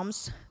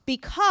comes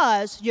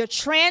because you're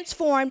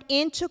transformed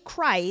into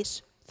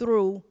Christ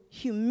through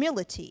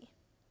humility.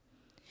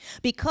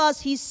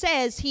 Because he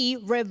says he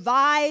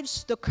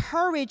revives the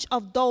courage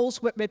of those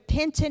with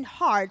repentant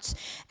hearts,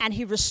 and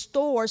he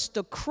restores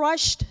the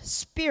crushed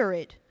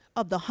spirit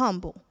of the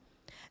humble.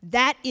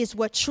 That is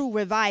what true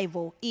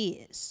revival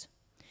is.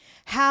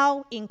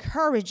 How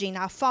encouraging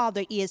our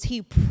Father is.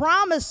 He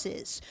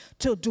promises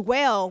to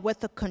dwell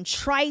with the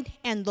contrite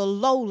and the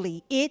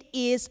lowly. It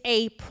is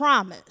a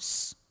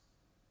promise.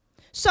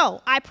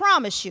 So I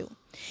promise you,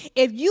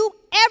 if you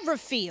ever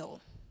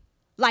feel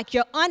like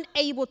you're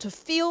unable to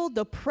feel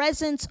the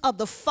presence of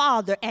the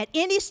Father at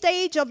any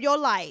stage of your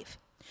life,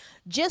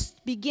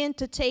 just begin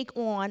to take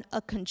on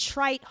a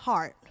contrite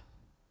heart.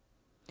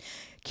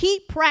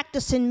 Keep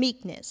practicing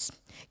meekness.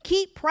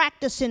 Keep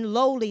practicing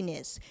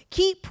lowliness.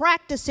 Keep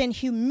practicing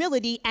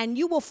humility, and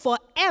you will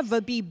forever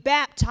be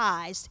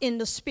baptized in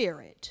the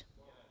Spirit.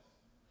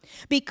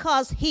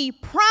 Because he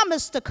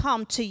promised to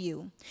come to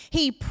you.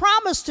 He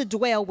promised to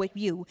dwell with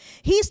you.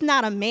 He's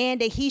not a man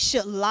that he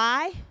should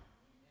lie.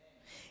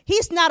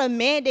 He's not a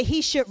man that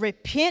he should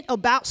repent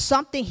about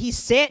something he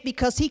said,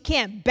 because he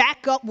can't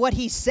back up what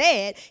he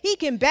said. He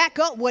can back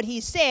up what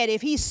he said.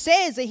 If he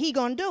says it, he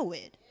gonna do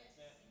it.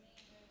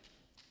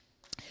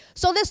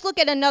 So let's look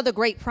at another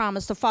great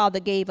promise the Father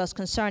gave us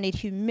concerning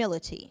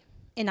humility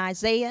in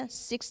Isaiah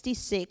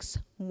 66,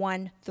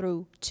 1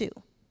 through 2.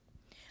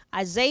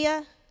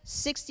 Isaiah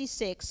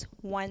 66,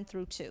 1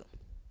 through 2.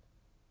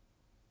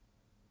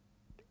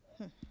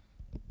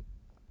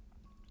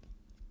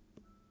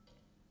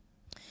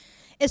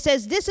 It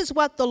says, this is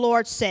what the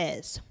Lord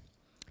says.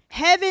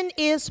 Heaven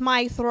is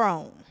my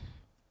throne,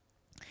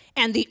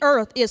 and the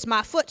earth is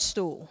my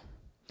footstool.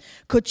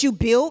 Could you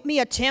build me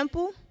a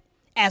temple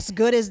as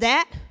good as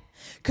that?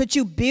 Could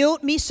you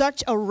build me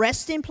such a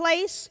resting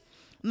place?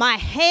 My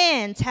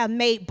hands have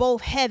made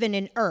both heaven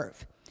and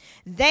earth.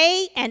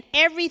 They and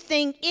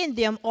everything in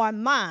them are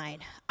mine.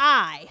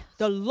 I,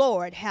 the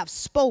Lord, have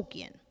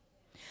spoken.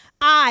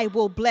 I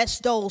will bless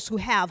those who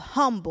have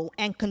humble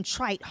and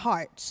contrite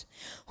hearts,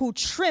 who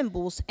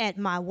trembles at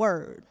my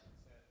word.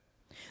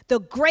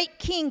 The great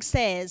king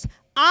says,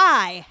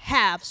 I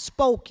have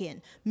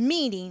spoken,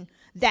 meaning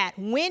that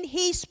when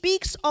he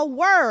speaks a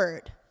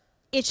word,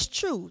 it's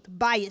truth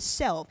by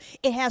itself.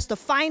 It has the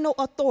final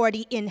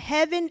authority in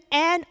heaven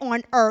and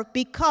on earth,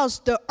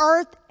 because the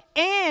earth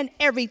and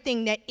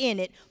everything that in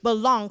it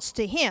belongs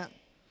to him.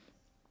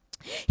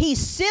 He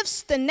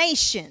sifts the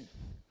nation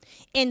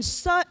in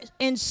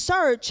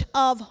search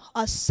of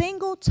a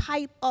single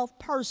type of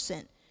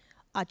person,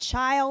 a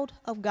child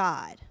of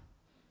God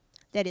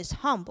that is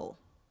humble,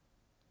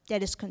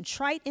 that is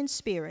contrite in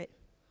spirit,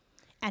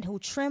 and who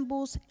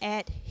trembles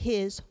at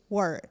his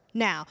word.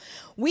 Now,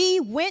 we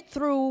went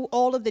through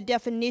all of the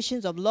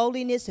definitions of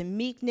lowliness and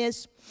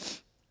meekness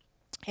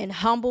and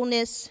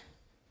humbleness.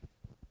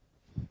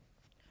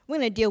 We're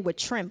going to deal with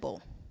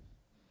tremble.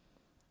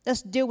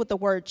 Let's deal with the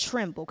word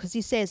tremble, because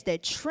he says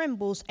that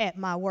trembles at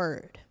my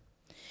word.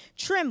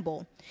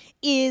 Tremble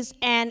is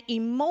an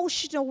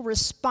emotional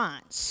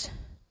response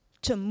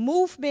to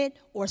movement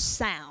or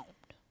sound.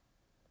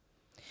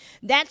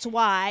 That's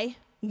why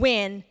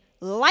when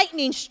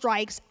lightning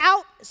strikes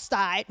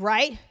outside,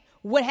 right,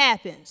 what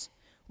happens?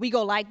 We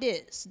go like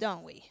this,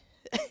 don't we?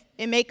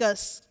 It make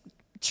us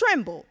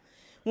tremble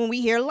when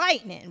we hear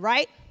lightning,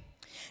 right?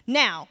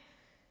 Now,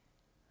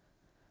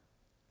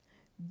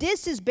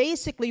 this is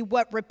basically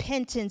what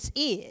repentance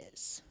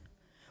is.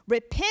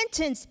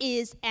 Repentance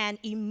is an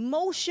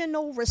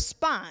emotional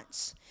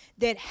response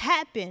that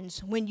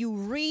happens when you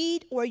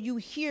read or you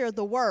hear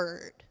the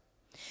word.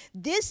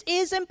 This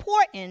is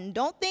important.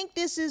 Don't think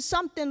this is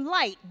something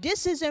light.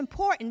 This is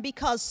important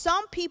because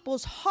some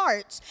people's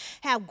hearts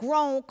have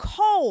grown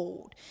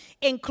cold,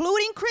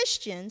 including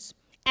Christians,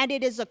 and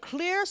it is a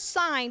clear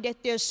sign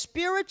that their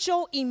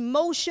spiritual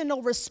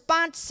emotional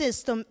response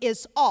system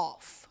is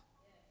off.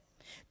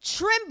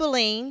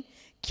 Trembling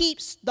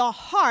keeps the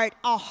heart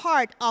a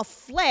heart of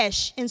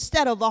flesh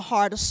instead of a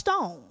heart of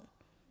stone.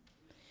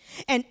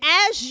 And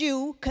as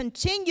you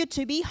continue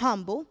to be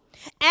humble,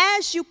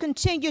 as you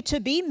continue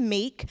to be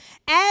meek,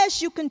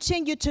 as you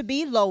continue to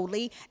be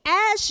lowly,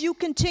 as you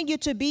continue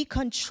to be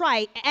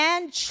contrite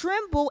and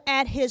tremble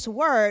at his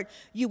word,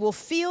 you will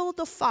feel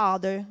the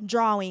Father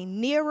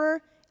drawing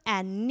nearer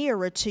and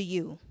nearer to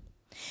you.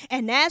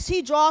 And as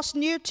he draws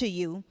near to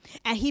you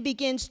and he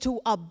begins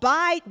to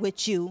abide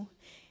with you,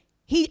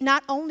 he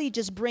not only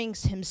just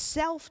brings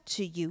himself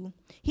to you,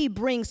 he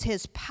brings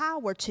his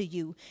power to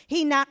you.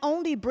 He not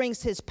only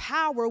brings his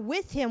power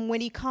with him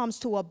when he comes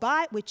to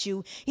abide with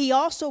you, he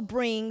also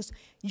brings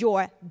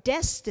your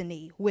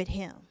destiny with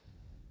him.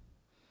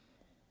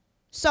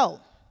 So,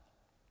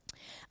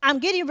 I'm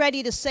getting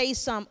ready to say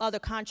some other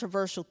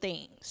controversial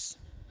things,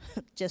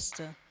 just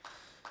to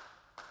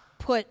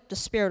put the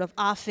spirit of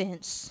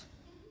offense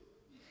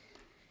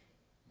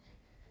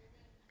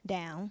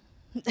down.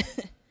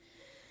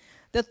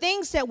 The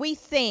things that we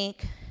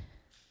think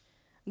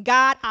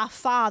God our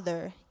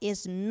Father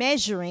is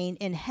measuring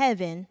in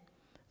heaven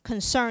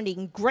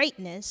concerning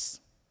greatness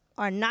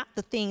are not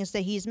the things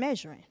that he's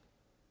measuring.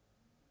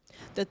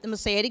 I'm going to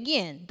say it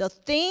again. The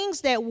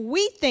things that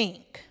we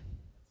think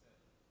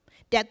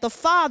that the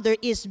Father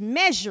is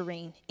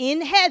measuring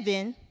in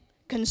heaven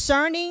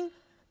concerning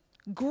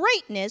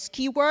greatness,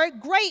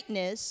 keyword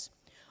greatness,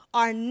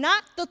 are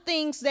not the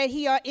things that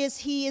he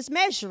is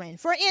measuring.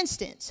 For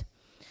instance,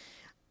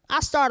 I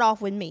start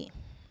off with me.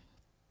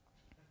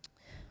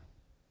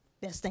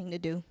 Best thing to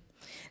do.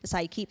 That's how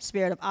you keep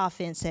spirit of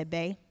offense at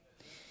bay.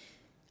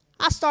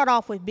 I start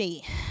off with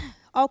me.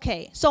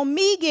 Okay, so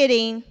me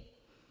getting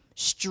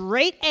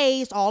straight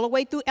A's all the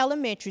way through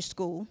elementary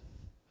school,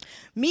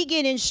 me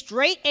getting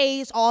straight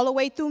A's all the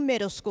way through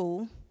middle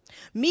school,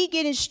 me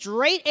getting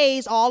straight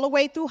A's all the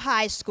way through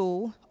high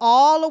school,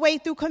 all the way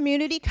through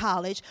community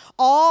college,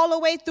 all the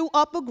way through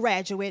upper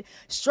graduate,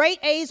 straight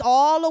A's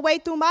all the way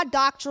through my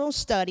doctoral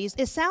studies.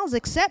 It sounds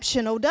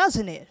exceptional,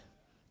 doesn't it?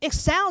 It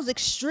sounds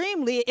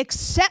extremely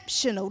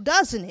exceptional,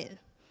 doesn't it?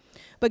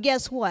 But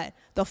guess what?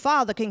 The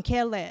Father can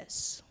care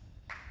less.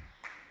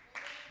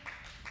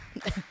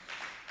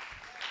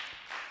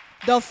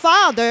 The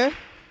Father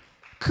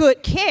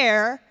could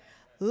care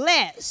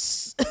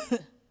less.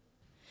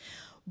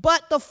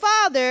 But the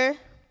Father,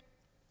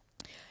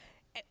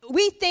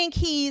 we think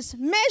he's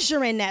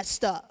measuring that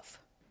stuff.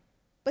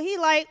 But he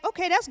like,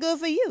 okay, that's good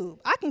for you.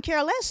 I can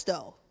care less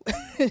though.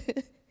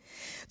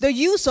 The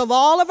use of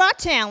all of our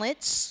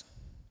talents,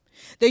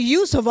 the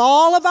use of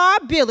all of our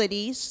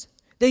abilities,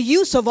 the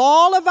use of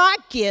all of our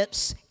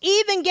gifts,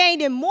 even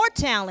gaining more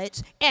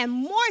talents and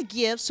more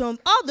gifts from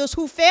others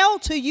who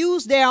failed to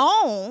use their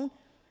own,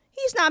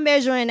 he's not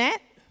measuring that.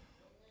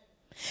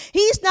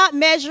 He's not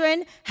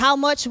measuring how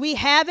much we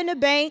have in the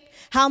bank,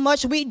 how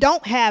much we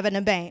don't have in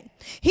the bank.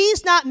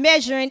 He's not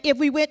measuring if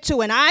we went to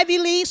an Ivy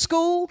League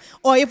school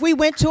or if we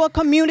went to a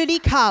community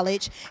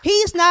college.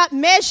 He's not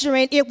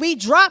measuring if we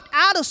dropped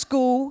out of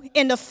school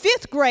in the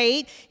 5th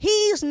grade.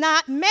 He's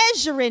not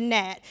measuring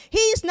that.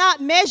 He's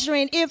not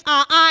measuring if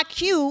our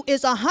IQ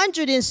is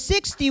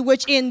 160,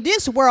 which in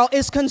this world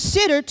is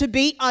considered to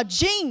be a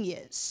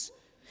genius.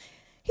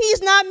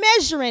 He's not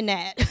measuring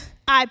that.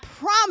 I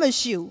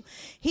promise you,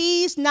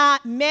 he's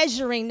not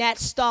measuring that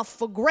stuff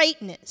for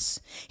greatness.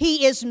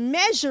 He is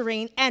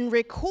measuring and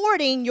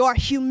recording your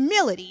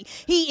humility.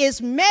 He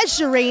is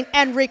measuring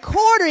and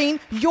recording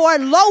your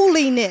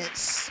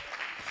lowliness.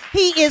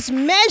 He is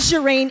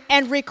measuring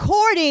and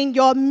recording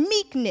your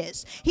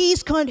meekness.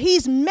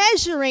 He's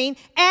measuring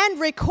and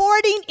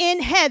recording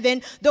in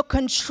heaven the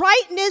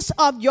contriteness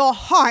of your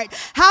heart,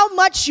 how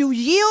much you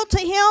yield to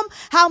him,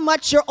 how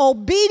much you're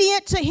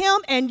obedient to him,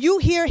 and you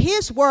hear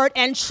his word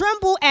and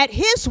tremble at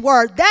his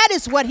word. That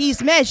is what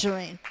he's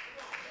measuring.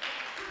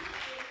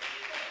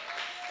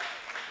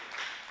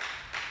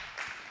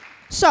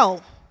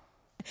 So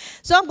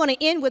I'm going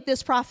to end with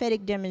this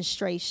prophetic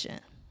demonstration.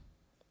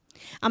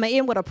 I'm going to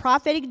end with a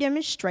prophetic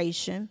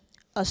demonstration,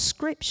 a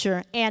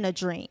scripture, and a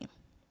dream.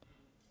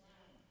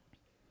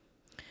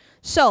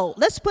 So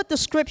let's put the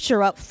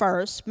scripture up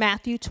first,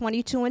 Matthew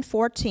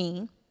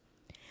 22:14.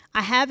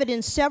 I have it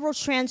in several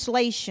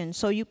translations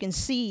so you can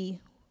see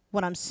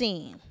what I'm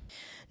seeing.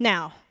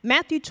 Now,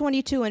 Matthew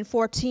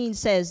 22:14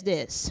 says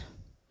this.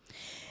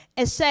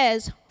 It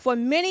says, "For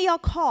many are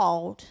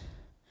called,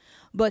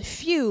 but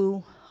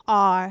few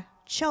are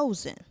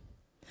chosen."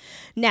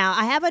 Now,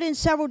 I have it in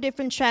several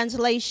different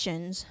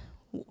translations.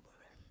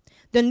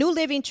 The New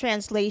Living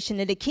Translation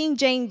and the King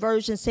James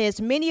Version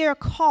says, "Many are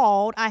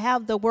called." I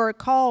have the word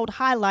called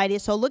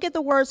highlighted. So look at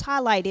the words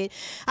highlighted.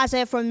 I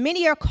said, "For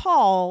many are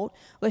called,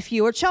 but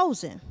few are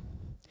chosen."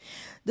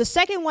 The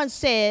second one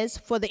says,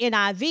 for the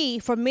NIV,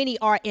 "For many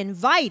are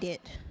invited,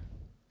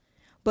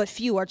 but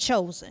few are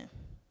chosen."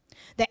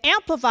 The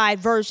Amplified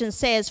Version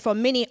says, "For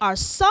many are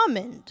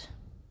summoned,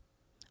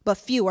 but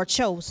few are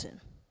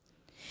chosen."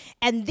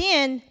 And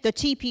then the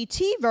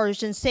TPT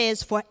version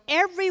says, "For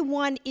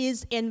everyone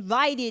is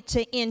invited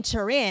to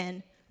enter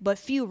in, but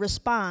few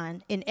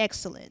respond in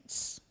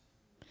excellence."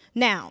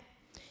 Now,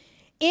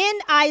 in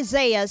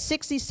Isaiah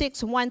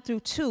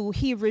 66:1-2,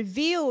 he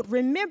revealed,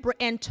 remember,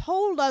 and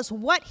told us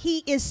what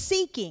he is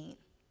seeking.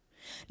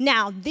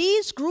 Now,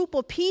 these group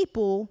of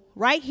people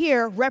right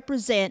here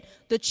represent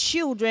the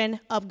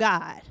children of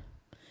God.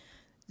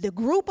 The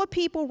group of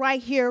people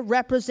right here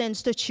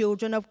represents the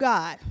children of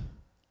God.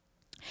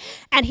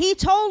 And he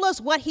told us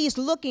what he's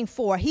looking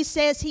for. He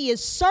says he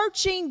is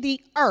searching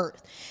the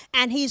earth,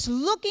 and he's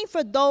looking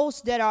for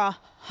those that are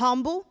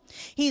humble.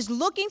 He's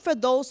looking for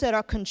those that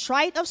are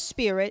contrite of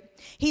spirit.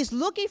 He's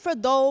looking for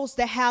those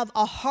that have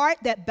a heart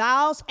that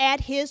bows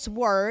at his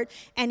word.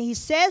 And he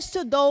says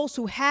to those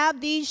who have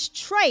these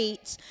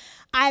traits,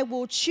 "I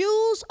will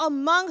choose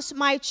amongst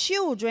my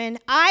children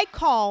I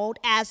called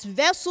as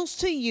vessels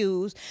to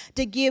use,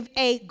 to give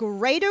a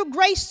greater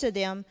grace to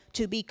them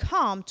to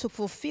become, to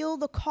fulfill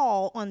the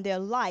call on their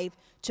life,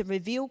 to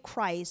reveal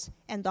Christ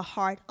and the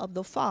heart of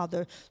the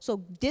Father."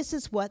 So this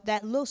is what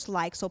that looks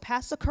like. So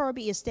Pastor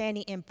Kirby is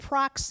standing in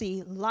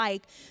proxy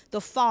like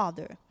the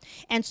Father.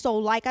 And so,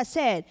 like I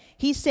said,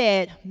 he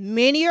said,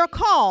 many are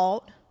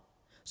called,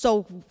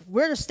 So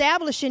we're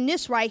establishing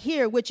this right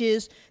here, which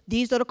is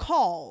these are the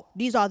called.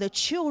 These are the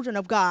children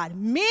of God.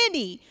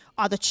 Many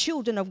are the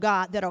children of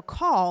God that are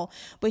called,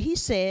 but he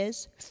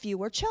says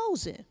few are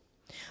chosen.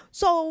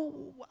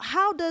 So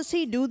how does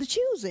he do the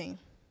choosing?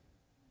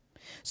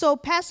 So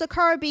Pastor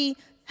Kirby,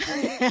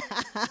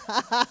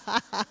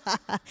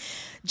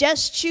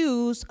 just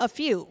choose a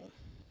few.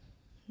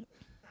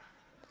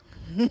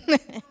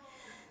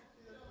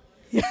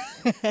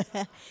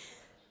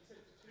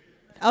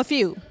 A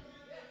few.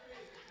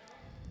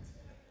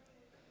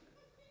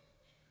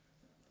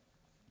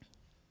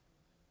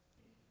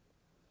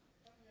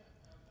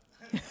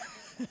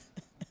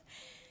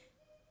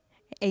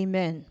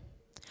 Amen.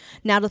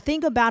 Now, the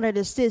thing about it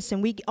is this,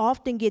 and we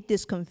often get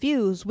this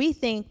confused. We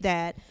think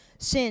that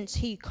since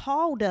he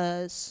called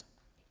us,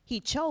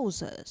 he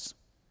chose us.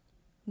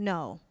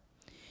 No.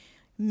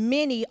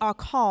 Many are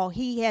called.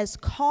 He has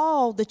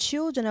called the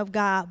children of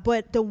God,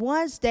 but the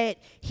ones that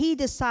he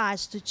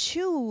decides to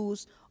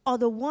choose are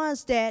the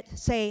ones that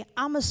say,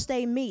 I'm going to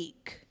stay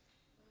meek.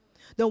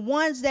 The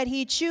ones that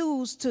he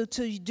chooses to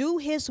do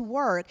his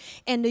work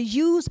and to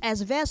use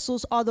as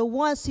vessels are the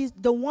ones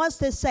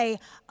that say,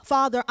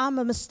 Father, I'm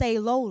going to stay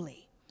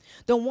lowly.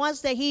 The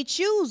ones that he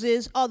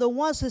chooses are the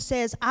ones that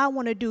says, I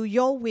want to do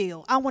your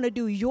will. I want to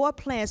do your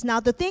plans. Now,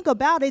 the thing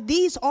about it,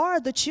 these are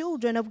the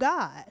children of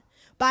God.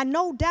 By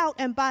no doubt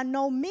and by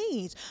no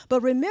means.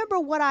 But remember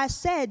what I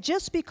said,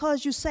 just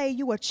because you say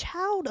you are a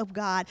child of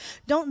God,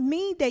 don't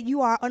mean that you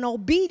are an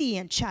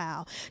obedient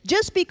child.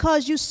 Just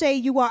because you say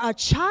you are a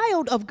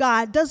child of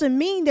God doesn't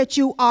mean that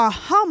you are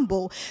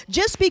humble.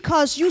 Just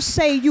because you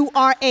say you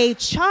are a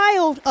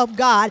child of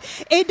God,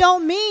 it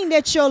don't mean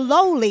that you're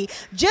lowly.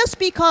 Just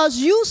because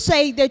you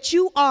say that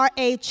you are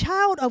a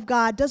child of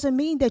God doesn't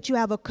mean that you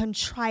have a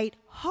contrite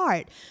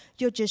heart.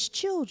 You're just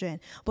children.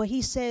 But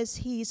he says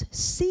he's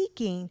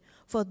seeking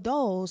for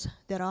those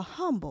that are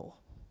humble.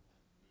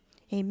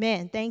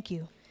 Amen. Thank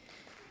you.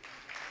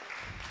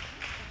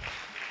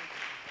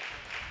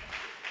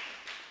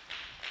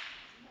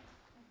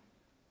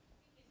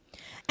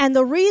 And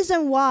the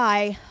reason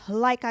why,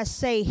 like I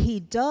say, he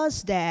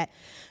does that,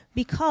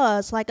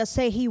 because, like I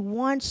say, he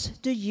wants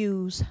to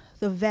use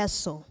the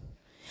vessel.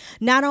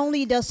 Not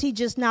only does he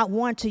just not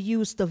want to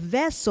use the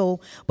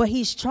vessel, but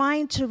he's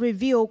trying to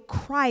reveal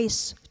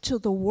Christ to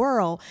the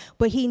world.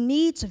 But he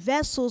needs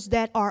vessels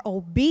that are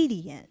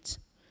obedient.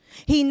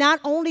 He not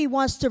only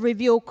wants to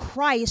reveal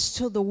Christ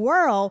to the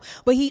world,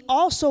 but he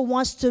also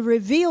wants to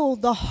reveal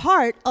the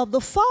heart of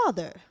the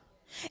Father.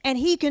 And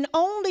he can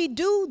only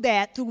do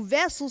that through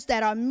vessels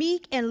that are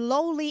meek and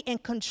lowly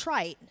and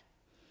contrite.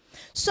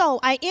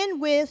 So I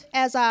end with,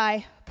 as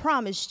I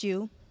promised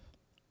you,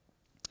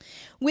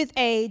 with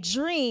a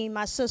dream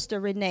my sister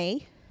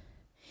Renee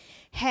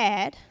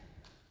had.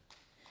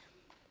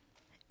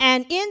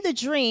 And in the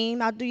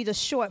dream, I'll do you the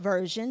short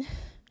version,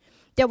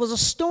 there was a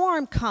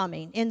storm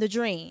coming in the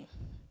dream.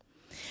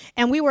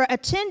 And we were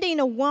attending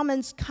a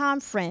women's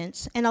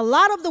conference, and a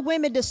lot of the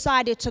women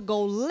decided to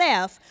go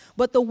left,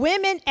 but the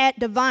women at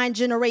Divine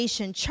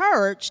Generation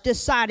Church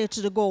decided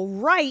to go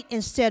right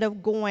instead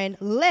of going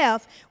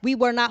left. We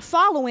were not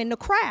following the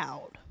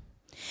crowd.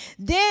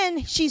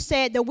 Then she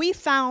said that we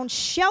found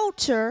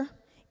shelter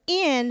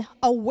in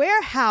a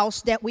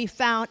warehouse that we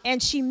found,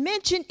 and she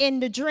mentioned in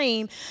the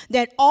dream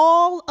that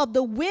all of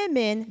the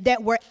women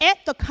that were at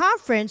the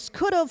conference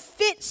could have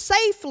fit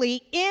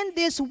safely in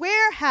this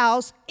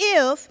warehouse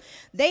if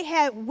they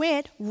had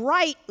went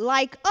right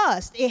like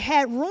us. It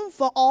had room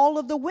for all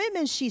of the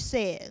women, she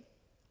said.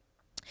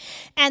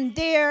 And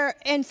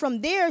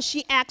from there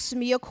she asked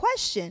me a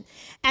question,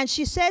 and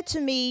she said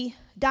to me,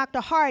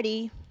 Dr.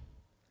 Hardy,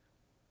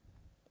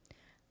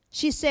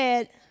 she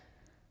said,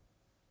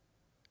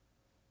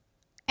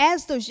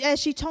 as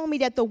she told me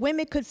that the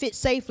women could fit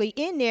safely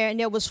in there and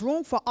there was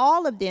room for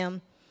all of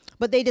them,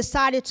 but they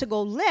decided to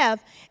go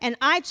left. And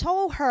I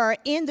told her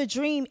in the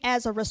dream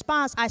as a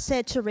response, I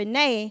said to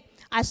Renee,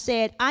 I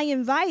said, I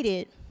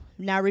invited.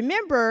 Now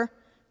remember,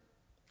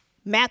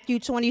 Matthew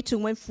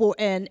 22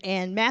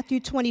 and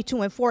Matthew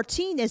 22 and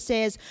 14, it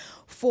says,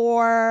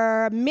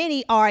 for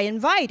many are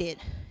invited.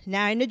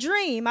 Now, in the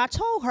dream, I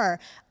told her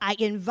I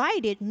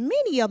invited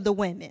many of the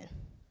women,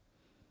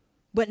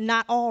 but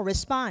not all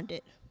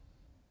responded.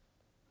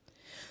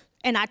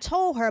 And I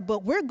told her,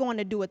 but we're going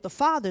to do it the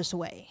Father's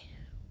way.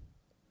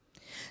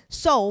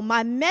 So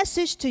my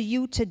message to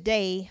you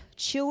today,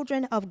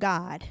 children of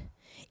God,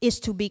 is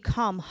to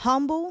become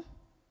humble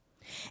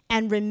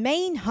and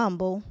remain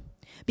humble,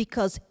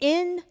 because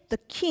in the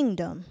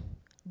kingdom,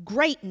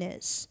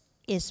 greatness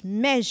is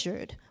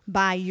measured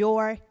by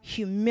your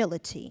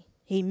humility.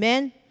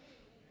 Amen.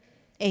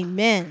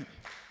 Amen.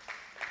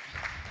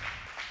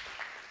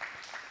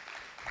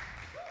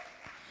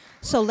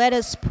 So let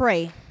us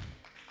pray.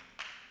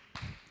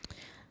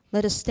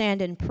 Let us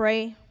stand and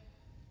pray.